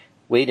that,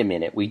 wait a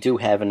minute, we do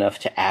have enough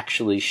to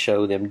actually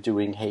show them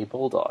doing Hey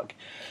Bulldog.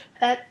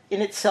 That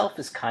in itself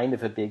is kind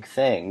of a big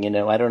thing.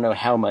 I don't know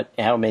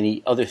how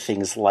many other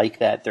things like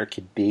that there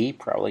could be,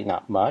 probably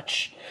not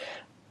much.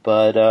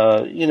 But,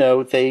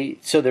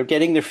 they're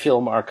getting their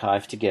film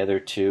archive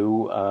together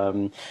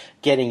too.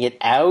 Getting it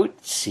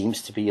out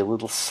seems to be a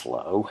little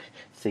slow.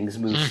 Things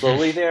move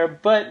slowly there,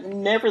 but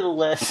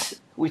nevertheless,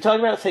 we talk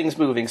about things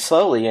moving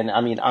slowly, and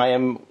I mean, I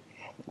am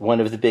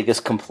one of the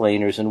biggest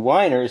complainers and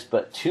whiners,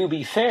 but to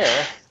be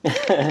fair,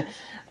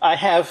 I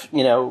have,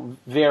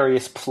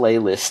 various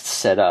playlists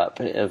set up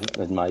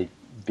in my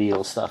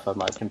Beatles stuff on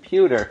my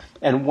computer,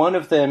 and one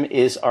of them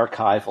is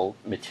archival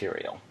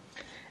material.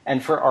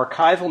 And for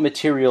archival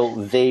material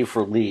they've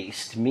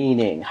released,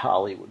 meaning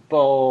Hollywood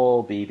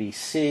Bowl,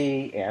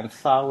 BBC,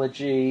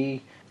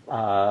 Anthology, the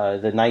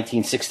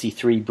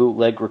 1963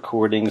 bootleg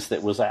recordings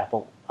that was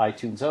Apple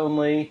iTunes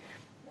only,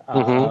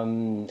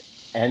 and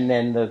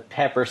then the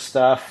Pepper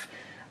stuff.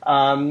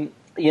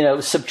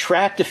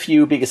 Subtract a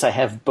few because I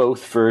have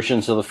both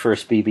versions of the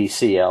first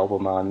BBC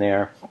album on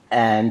there,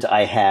 and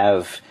I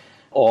have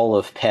all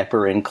of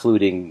Pepper,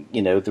 including,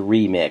 the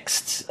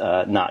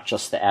remixed, not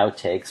just the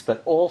outtakes.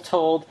 But all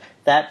told,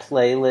 that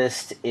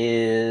playlist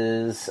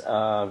is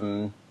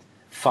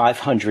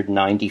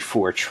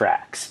 594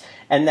 tracks.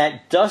 And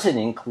that doesn't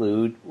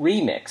include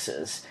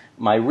remixes.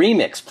 my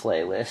remix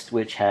playlist,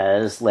 which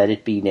has Let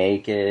It Be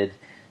Naked,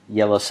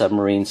 Yellow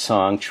Submarine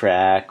Song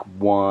Track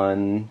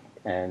 1,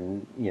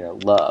 and,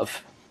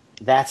 Love.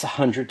 That's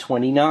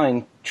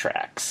 129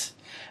 tracks.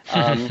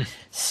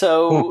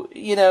 So,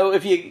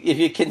 if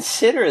you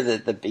consider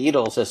that the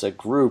Beatles as a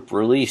group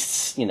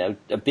released, a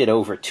bit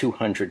over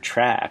 200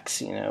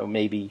 tracks,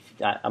 maybe,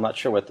 I'm not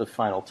sure what the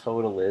final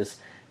total is.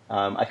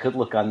 I could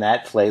look on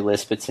that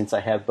playlist, but since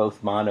I have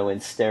both mono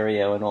and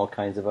stereo and all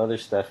kinds of other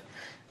stuff,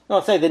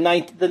 I'll say the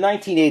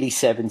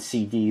 1987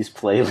 CDs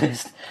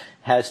playlist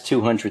has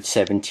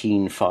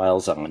 217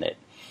 files on it.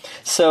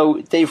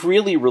 So they've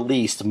really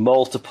released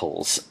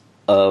multiples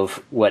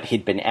of what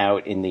had been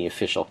out in the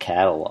official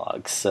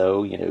catalog.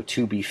 So,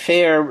 to be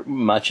fair,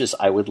 much as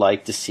I would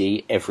like to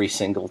see every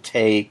single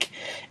take,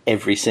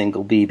 every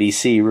single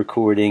BBC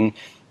recording,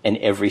 and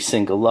every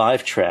single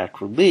live track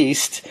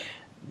released,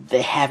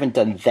 they haven't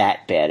done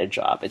that bad a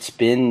job. It's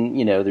been,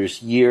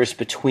 there's years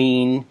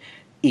between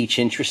each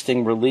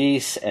interesting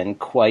release, and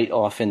quite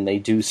often they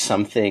do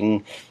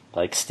something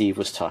like Steve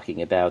was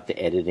talking about, the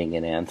editing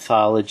in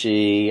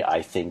Anthology,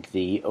 I think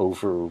the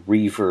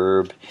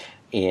over-reverb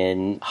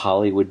in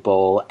Hollywood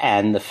Bowl,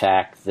 and the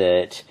fact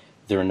that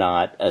they're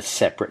not a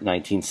separate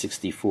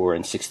 1964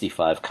 and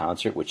 65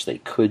 concert, which they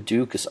could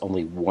do because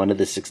only one of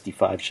the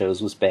 65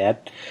 shows was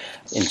bad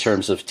in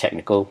terms of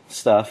technical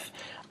stuff.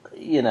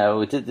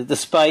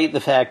 Despite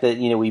the fact that,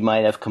 we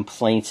might have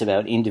complaints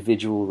about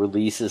individual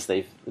releases,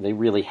 they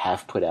really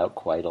have put out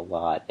quite a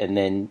lot. And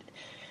then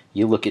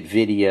you look at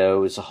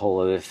video is a whole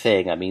other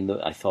thing. I mean,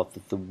 I thought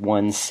that the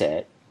one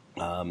set,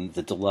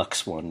 the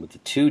deluxe one with the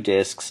 2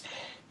 discs,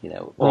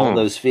 all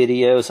those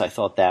videos, I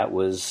thought that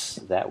was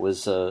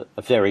a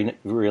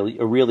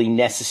really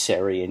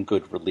necessary and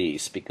good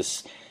release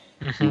because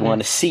you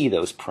want to see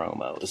those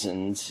promos,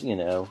 and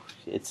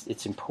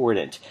it's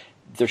important.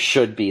 There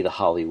should be the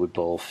Hollywood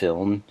Bowl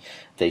film.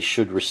 They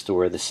should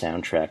restore the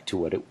soundtrack to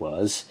what it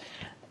was,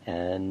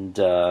 and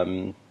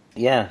and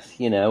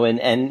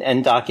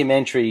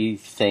documentary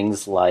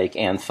things like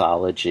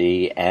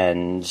Anthology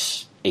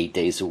and 8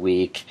 Days a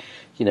Week,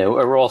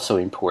 are also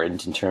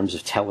important in terms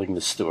of telling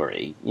the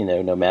story,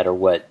 no matter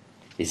what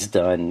is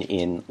done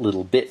in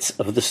little bits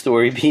of the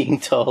story being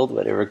told,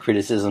 whatever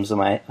criticisms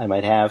I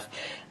might have.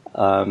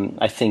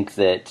 I think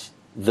that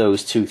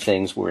those 2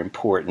 things were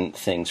important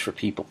things for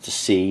people to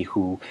see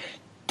who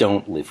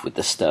don't live with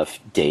the stuff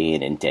day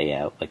in and day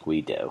out like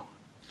we do.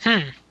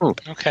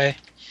 Okay.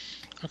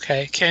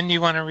 Ken,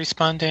 you want to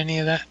respond to any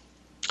of that?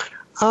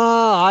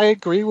 I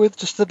agree with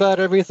just about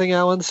everything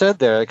Alan said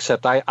there,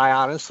 except I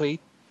honestly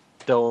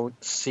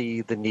don't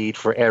see the need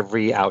for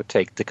every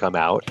outtake to come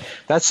out.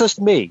 That's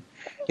just me.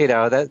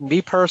 That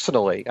me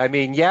personally. I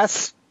mean,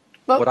 yes,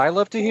 would I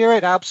love to hear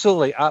it?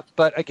 Absolutely.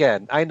 But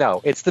again, I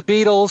know it's the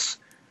Beatles.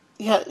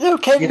 Yeah,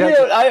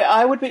 okay.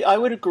 I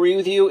would agree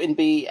with you, and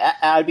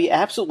I'd be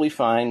absolutely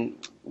fine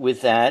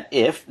with that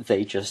if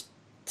they just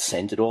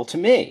send it all to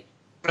me.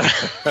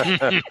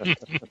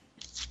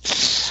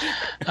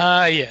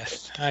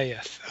 Yes. I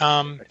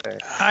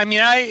mean,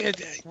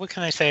 what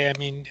can I say? I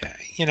mean,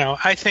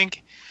 I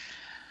think,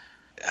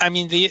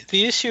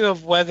 the issue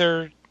of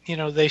whether,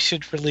 they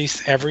should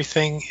release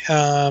everything,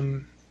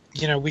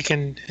 we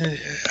can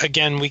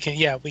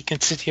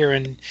sit here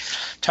and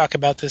talk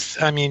about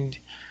this. I mean,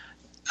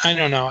 I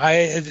don't know.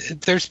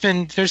 There's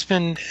been.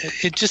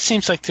 It just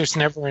seems like there's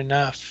never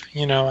enough.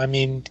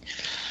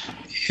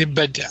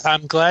 But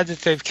I'm glad that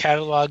they've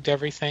cataloged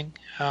everything.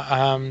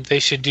 They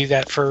should do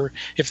that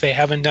if they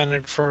haven't done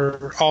it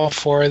for all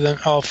four of the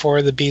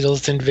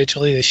Beatles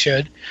individually. They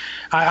should.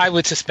 I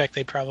would suspect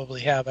they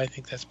probably have. I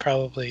think that's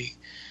probably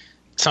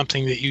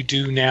something that you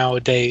do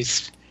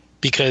nowadays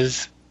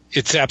because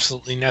it's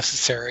absolutely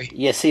necessary.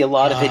 Yeah, see, a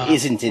lot of it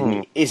isn't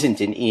in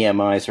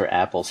EMI's or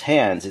Apple's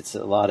hands.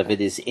 A lot of it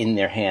is in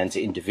their hands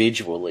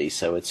individually,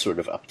 so it's sort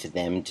of up to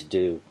them to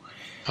do.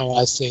 Oh,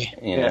 I see.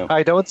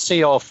 I don't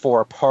see all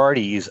 4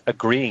 parties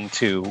agreeing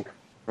to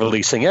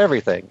releasing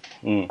everything.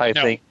 I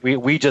think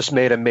we just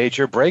made a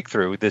major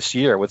breakthrough this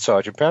year with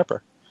Sgt.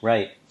 Pepper.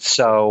 Right.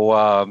 So,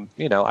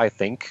 I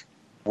think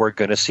we're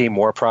going to see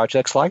more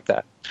projects like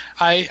that.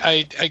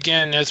 I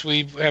again, as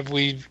we've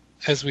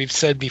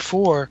said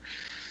before,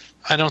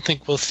 I don't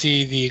think we'll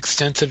see the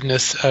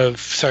extensiveness of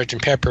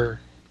Sgt.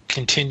 Pepper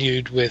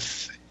continued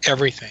with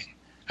everything.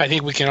 I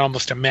think we can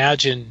almost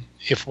imagine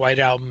if White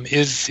Album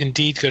is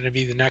indeed going to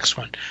be the next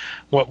one,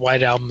 what the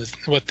White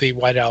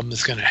Album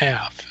is going to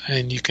have,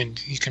 and you can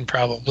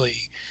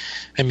probably,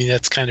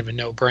 that's kind of a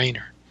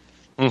no-brainer.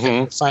 Mm-hmm.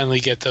 We'll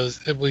finally get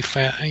those. We'll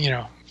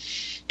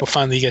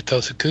finally get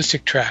those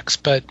acoustic tracks,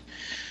 but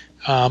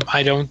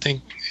I don't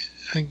think,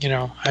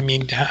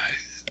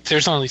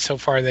 there's only so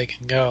far they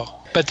can go.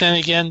 But then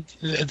again,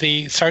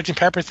 the Sgt.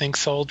 Pepper thing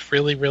sold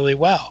really, really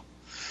well.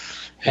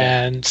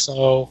 Yeah. And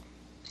so,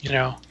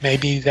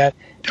 maybe that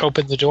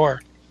opened the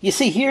door. You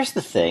see, here's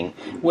the thing.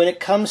 When it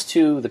comes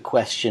to the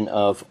question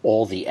of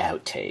all the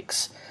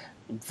outtakes,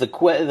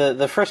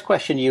 the first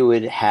question you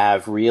would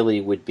have really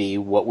would be,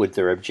 what would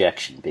their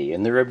objection be?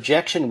 And their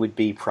objection would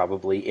be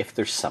probably if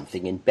there's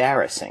something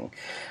embarrassing.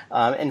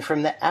 And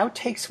from the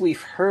outtakes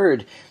we've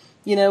heard,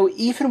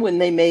 even when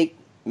they make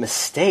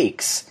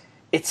mistakes,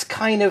 it's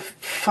kind of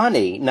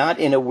funny, not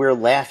in a we're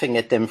laughing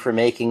at them for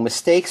making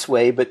mistakes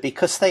way, but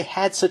because they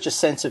had such a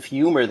sense of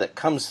humor that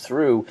comes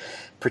through,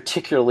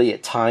 particularly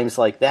at times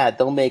like that.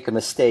 They'll make a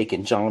mistake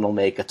and John will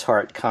make a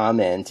tart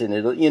comment, and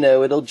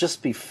it'll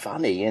just be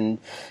funny, and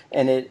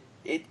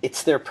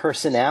it's their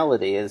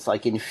personality. It's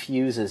like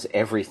infuses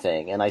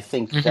everything, and I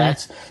think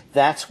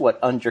that's what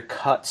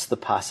undercuts the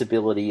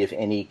possibility of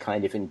any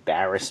kind of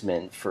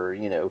embarrassment for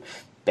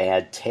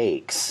bad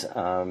takes,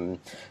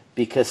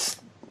 because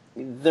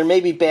there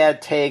may be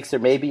bad takes, there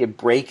may be a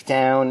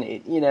breakdown,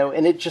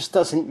 and it just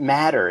doesn't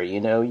matter.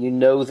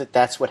 That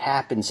that's what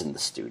happens in the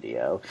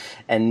studio,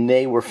 and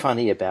they were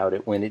funny about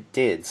it when it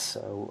did.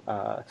 So,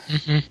 of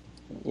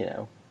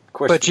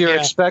course. But you're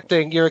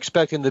expecting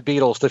the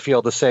Beatles to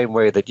feel the same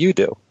way that you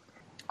do.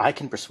 I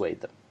can persuade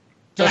them.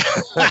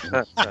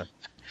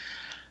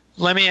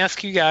 Let me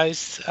ask you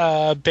guys,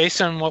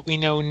 based on what we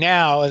know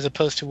now, as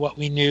opposed to what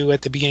we knew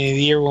at the beginning of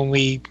the year when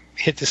we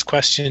hit this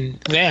question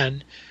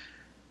then,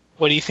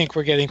 what do you think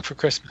we're getting for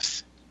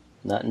Christmas?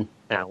 Nothing.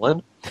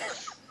 Alan?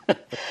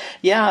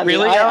 Yeah,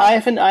 really? I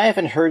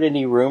haven't heard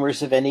any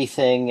rumors of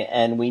anything,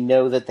 and we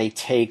know that they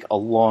take a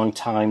long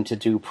time to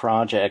do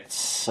projects.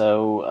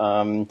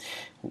 So,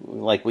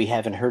 we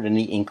haven't heard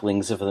any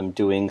inklings of them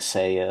doing,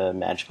 say, a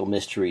Magical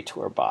Mystery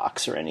Tour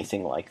box or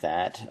anything like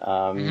that.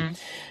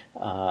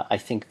 I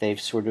think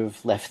they've sort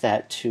of left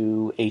that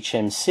to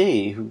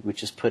HMC, which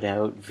has put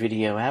out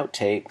video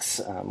outtakes,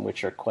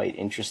 which are quite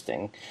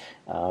interesting.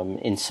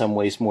 In some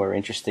ways more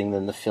interesting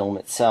than the film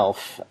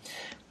itself.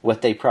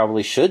 What they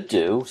probably should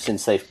do,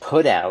 since they've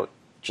put out,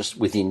 just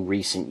within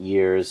recent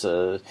years,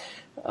 a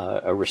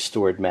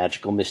restored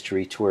Magical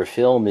Mystery Tour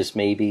film, is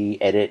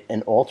maybe edit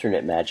an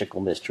alternate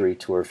Magical Mystery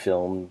Tour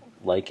film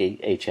like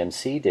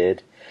HMC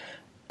did,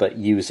 but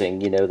using,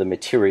 the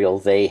material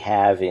they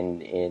have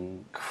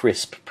in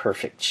crisp,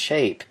 perfect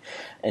shape,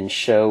 and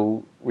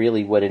show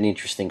really what an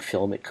interesting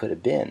film it could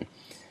have been.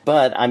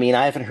 But, I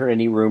haven't heard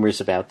any rumors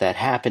about that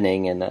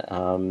happening,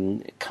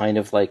 and kind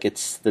of like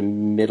it's the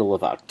middle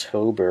of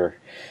October,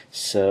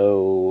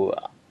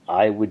 so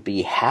I would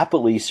be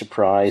happily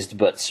surprised,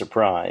 but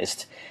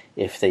surprised,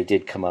 if they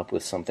did come up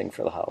with something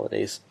for the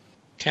holidays.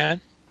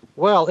 Ken?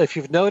 Well, if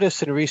you've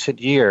noticed in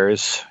recent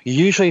years, you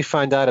usually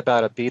find out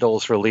about a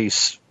Beatles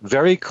release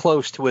very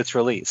close to its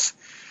release.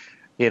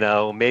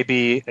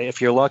 Maybe, if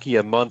you're lucky,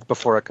 a month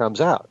before it comes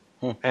out.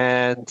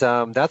 And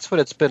that's what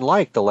it's been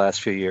like the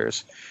last few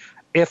years.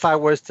 If I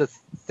was to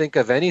think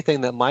of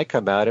anything that might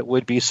come out, it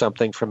would be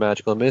something from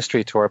Magical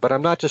Mystery Tour. But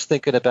I'm not just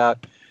thinking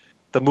about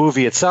the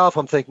movie itself.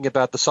 I'm thinking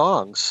about the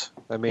songs.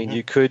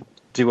 You could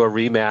do a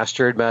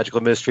remastered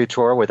Magical Mystery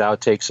Tour with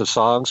outtakes of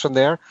songs from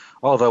there,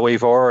 although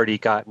we've already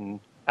gotten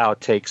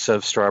outtakes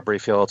of Strawberry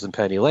Fields and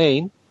Penny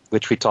Lane,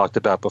 which we talked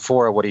about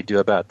before. What do you do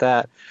about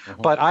that?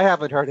 But I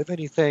haven't heard of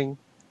anything.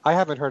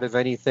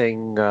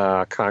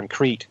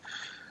 Concrete,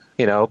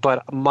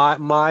 But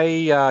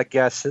my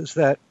guess is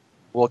that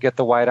we'll get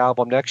the White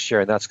Album next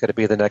year, and that's going to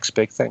be the next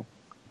big thing.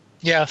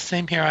 Yeah,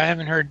 same here. I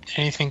haven't heard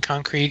anything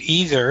concrete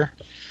either.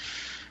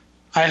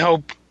 I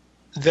hope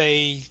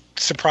they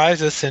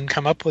surprise us and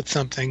come up with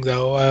something,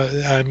 though.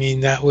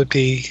 That would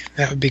be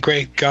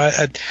great.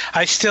 God,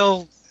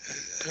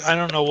 I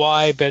don't know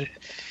why, but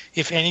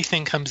if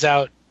anything comes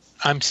out,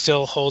 I'm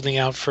still holding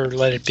out for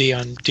Let It Be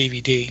on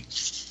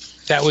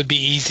DVD. That would be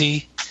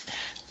easy.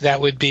 That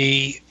would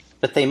be.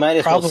 But they might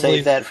as well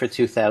save that for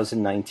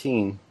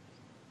 2019.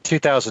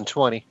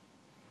 2020.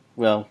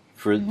 Well,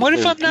 what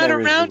if I'm not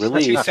around in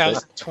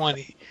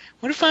 2020?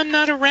 What if I'm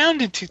not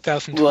around in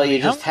 2020? Well,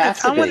 you just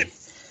have to be.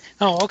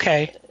 Oh,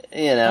 okay.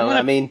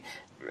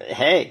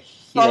 Hey,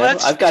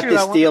 I've got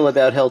this deal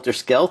about Helter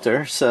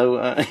Skelter,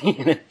 so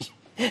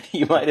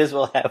you might as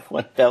well have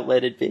one about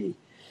Let It Be.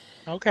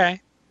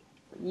 Okay.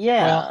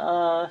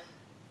 Yeah.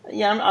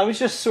 I was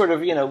just sort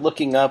of,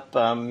 looking up.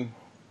 I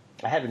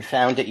haven't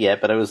found it yet,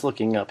 but I was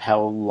looking up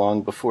how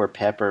long before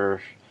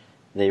Pepper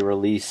they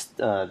released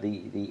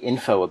the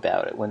info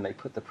about it when they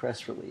put the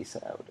press release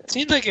out. It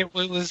seemed like it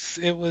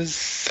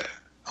was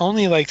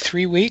only like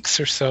 3 weeks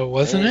or so,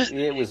 wasn't it?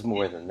 It was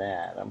more than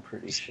that, I'm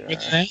pretty sure.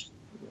 Okay.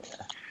 Yeah.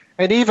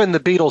 And even the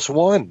Beatles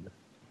One,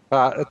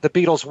 the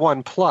Beatles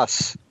One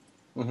Plus,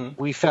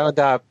 we found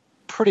out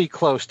pretty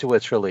close to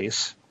its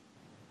release.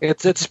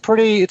 It's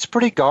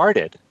pretty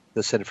guarded,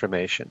 this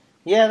information.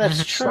 Yeah,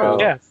 that's true.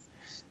 Yeah,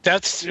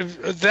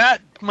 that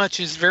much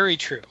is very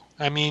true.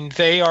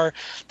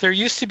 There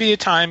used to be a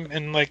time,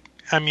 and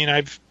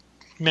I've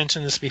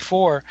mentioned this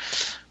before,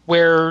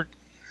 where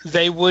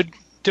they would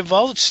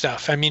divulge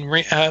stuff.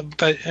 Way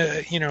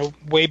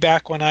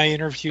back when I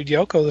interviewed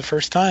Yoko the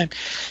first time,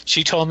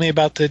 she told me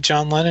about the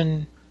John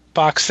Lennon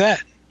box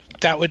set.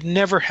 That would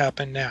never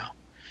happen now,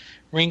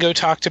 Ringo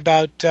talked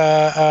about,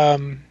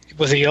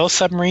 was it Yellow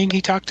Submarine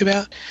he talked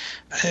about?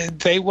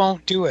 They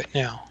won't do it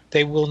now.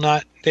 They will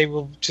not. They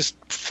will just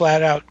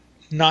flat out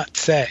not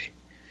say.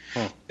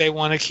 They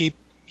want to keep,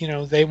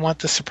 they want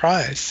the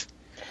surprise.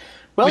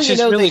 Well, which is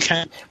really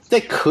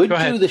they could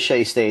do the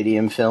Shea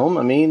Stadium film.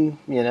 I mean,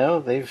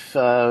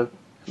 they've.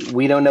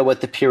 We don't know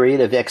what the period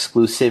of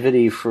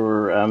exclusivity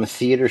for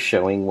theater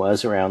showing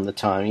was around the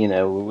time.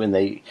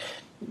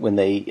 When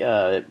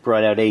they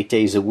brought out 8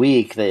 days a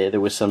week, there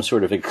was some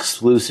sort of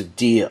exclusive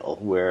deal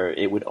where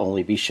it would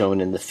only be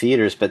shown in the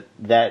theaters. But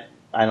that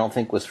I don't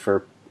think was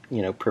for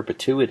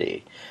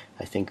perpetuity.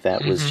 I think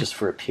that was just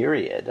for a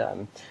period.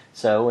 And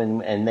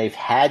they've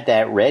had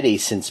that ready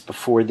since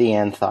before the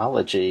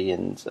anthology,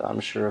 and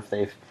I'm sure if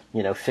they've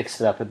fixed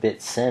it up a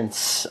bit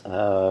since,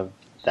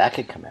 that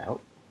could come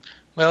out.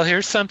 Well,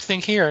 here's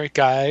something here,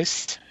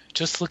 guys.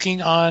 Just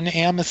looking on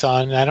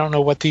Amazon, I don't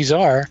know what these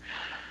are.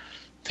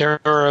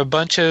 There are a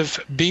bunch of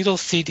Beatles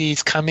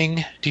CDs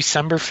coming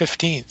December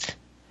 15th.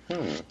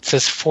 It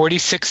says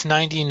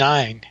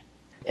 $46.99.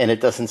 And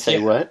it doesn't say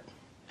what?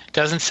 It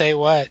doesn't say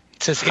what.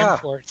 It says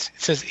imports.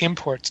 It says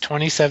imports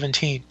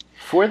 2017.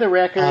 For the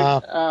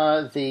record,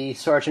 the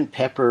Sgt.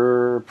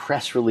 Pepper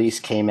press release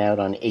came out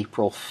on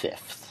April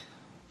 5th.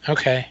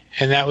 Okay,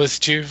 and that was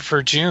due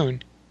for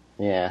June.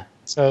 Yeah.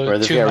 So or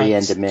the 2 very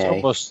months. end of May.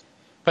 Almost.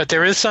 But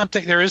there is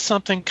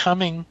something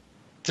coming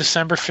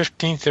December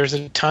 15th. There's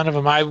a ton of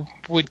them. I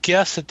would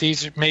guess that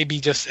these are maybe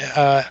just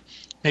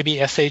maybe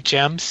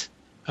SHMs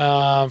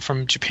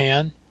from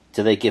Japan.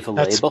 Do they give a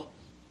label?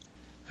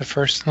 The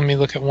first, let me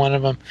look at one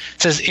of them.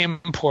 It says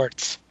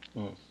imports.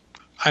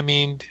 I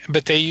mean,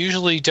 but they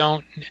usually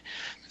don't.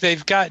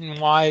 They've gotten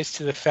wise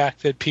to the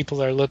fact that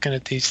people are looking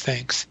at these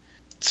things.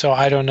 So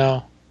I don't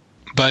know.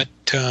 But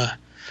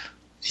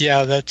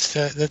yeah,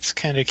 that's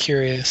kind of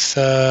curious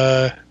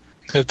that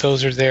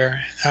those are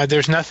there.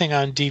 There's nothing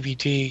on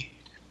DVD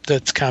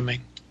that's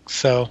coming.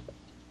 So,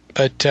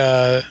 but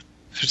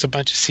there's a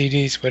bunch of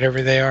CDs,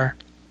 whatever they are.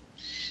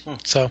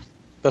 So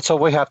that's all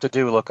we have to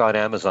do. Look on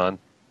Amazon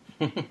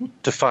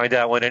to find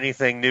out when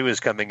anything new is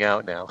coming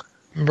out now.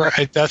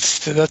 Right.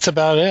 That's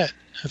about it.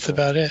 That's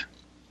about it.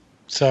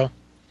 So,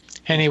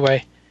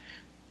 anyway,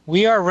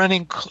 we are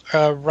running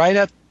right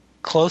up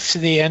close to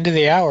the end of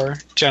the hour,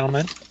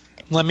 gentlemen.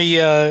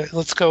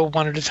 Let's go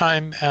one at a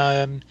time.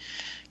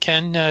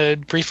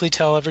 Ken, briefly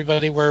tell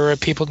everybody where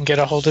people can get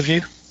a hold of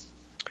you.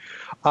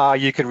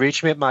 You can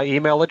reach me at my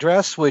email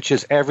address, which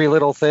is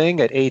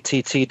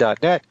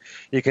everylittlething@att.net.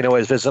 You can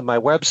always visit my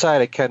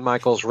website at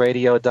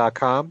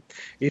kenmichaelsradio.com.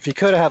 If you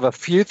could, I have a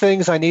few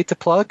things I need to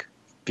plug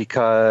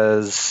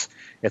because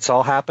it's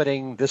all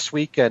happening this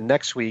week and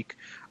next week.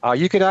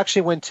 You can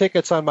actually win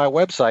tickets on my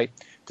website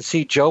to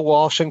see Joe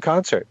Walsh in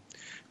concert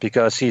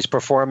because he's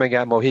performing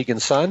at Mohegan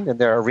Sun in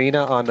their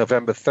arena on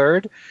November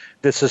 3rd.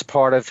 This is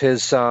part of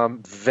his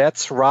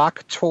Vets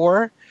Rock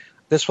Tour.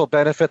 This will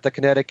benefit the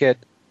Connecticut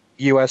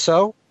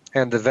USO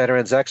and the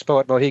Veterans Expo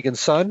at Mohegan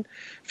Sun.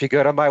 If you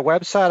go to my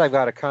website, I've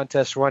got a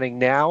contest running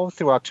now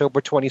through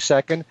October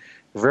 22nd.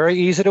 Very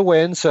easy to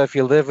win, so if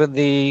you live in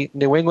the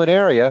New England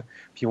area,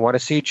 if you want to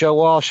see Joe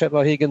Walsh at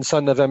Mohegan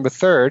Sun November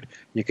 3rd,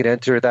 you can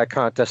enter that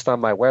contest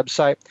on my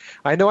website.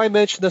 I know I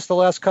mentioned this the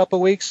last couple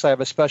of weeks. I have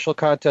a special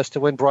contest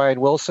to win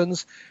Brian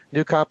Wilson's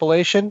new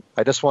compilation.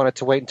 I just wanted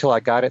to wait until I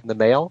got it in the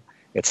mail.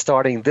 It's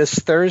starting this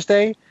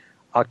Thursday,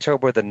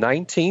 October the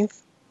 19th.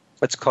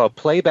 It's called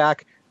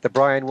Playback, the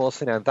Brian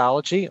Wilson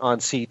Anthology on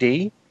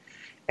CD.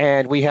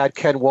 And we had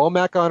Ken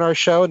Womack on our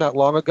show not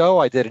long ago.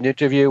 I did an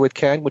interview with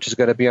Ken, which is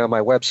going to be on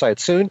my website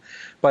soon.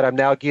 But I'm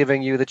now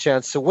giving you the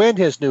chance to win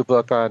his new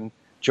book on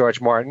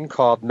George Martin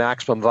called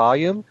Maximum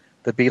Volume,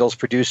 The Beatles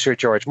Producer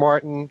George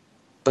Martin,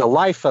 The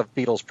Life of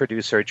Beatles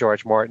Producer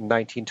George Martin,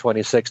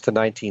 1926 to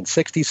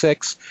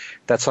 1966.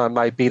 That's on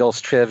my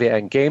Beatles Trivia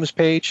and Games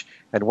page.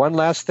 And one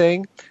last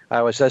thing,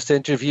 I was just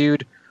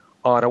interviewed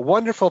on a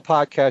wonderful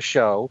podcast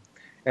show,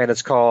 and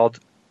it's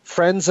called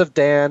Friends of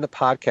Dan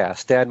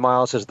podcast. Dan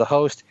Miles is the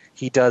host.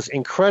 He does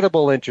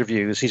incredible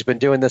interviews. He's been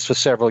doing this for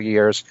several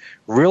years,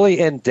 really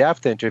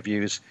in-depth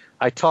interviews.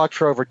 I talked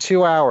for over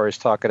 2 hours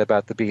talking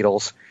about the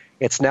Beatles.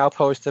 It's now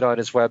posted on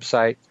his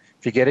website.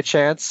 If you get a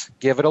chance,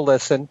 give it a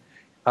listen.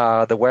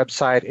 The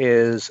website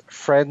is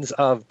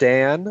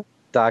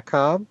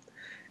friendsofdan.com,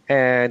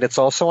 and it's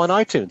also on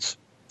iTunes.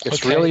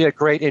 It's really a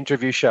great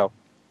interview show.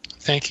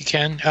 Thank you,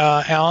 Ken.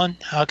 Alan,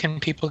 how can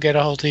people get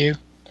a hold of you?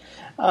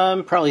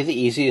 Probably the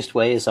easiest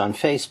way is on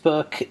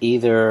Facebook,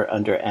 either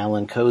under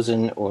Alan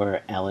Kozin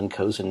or Alan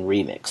Kozin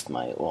Remixed,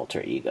 my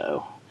alter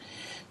ego.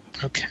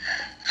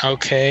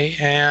 Okay,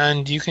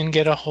 and you can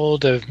get a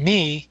hold of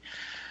me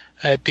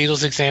at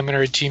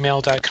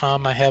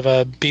BeatlesExaminer@gmail.com. I have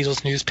a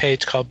Beatles news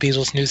page called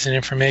Beatles News and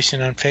Information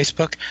on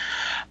Facebook.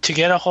 To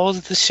get a hold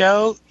of the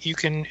show, you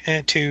can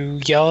to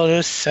yell at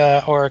us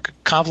or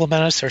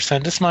compliment us or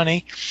send us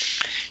money.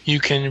 You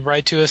can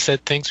write to us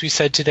at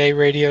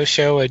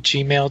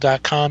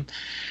thingswesaidtoday@gmail.com.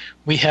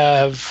 We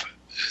have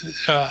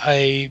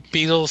a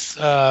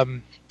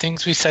Beatles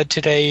Things We Said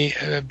Today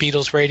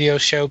Beatles radio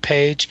show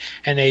page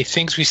and a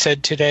Things We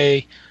Said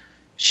Today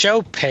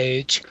show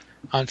page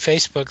on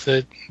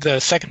Facebook. The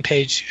second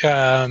page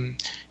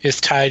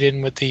is tied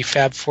in with the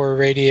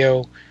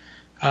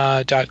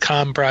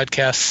Fab4Radio.com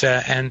broadcasts.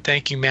 And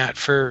thank you, Matt,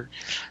 for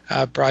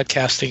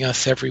broadcasting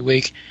us every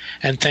week.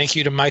 And thank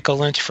you to Michael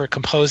Lynch for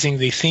composing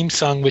the theme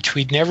song, which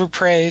we never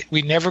credit,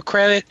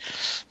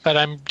 but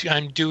I'm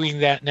doing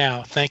that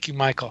now. Thank you,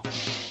 Michael.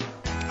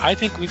 I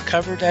think we've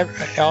covered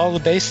all the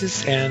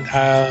bases, and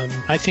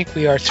I think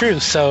we are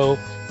through. So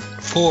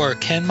for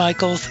Ken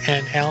Michaels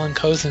and Alan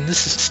Kozin,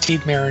 this is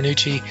Steve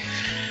Marinucci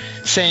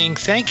saying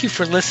thank you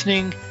for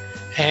listening,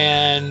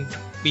 and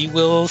we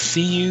will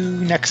see you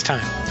next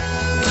time.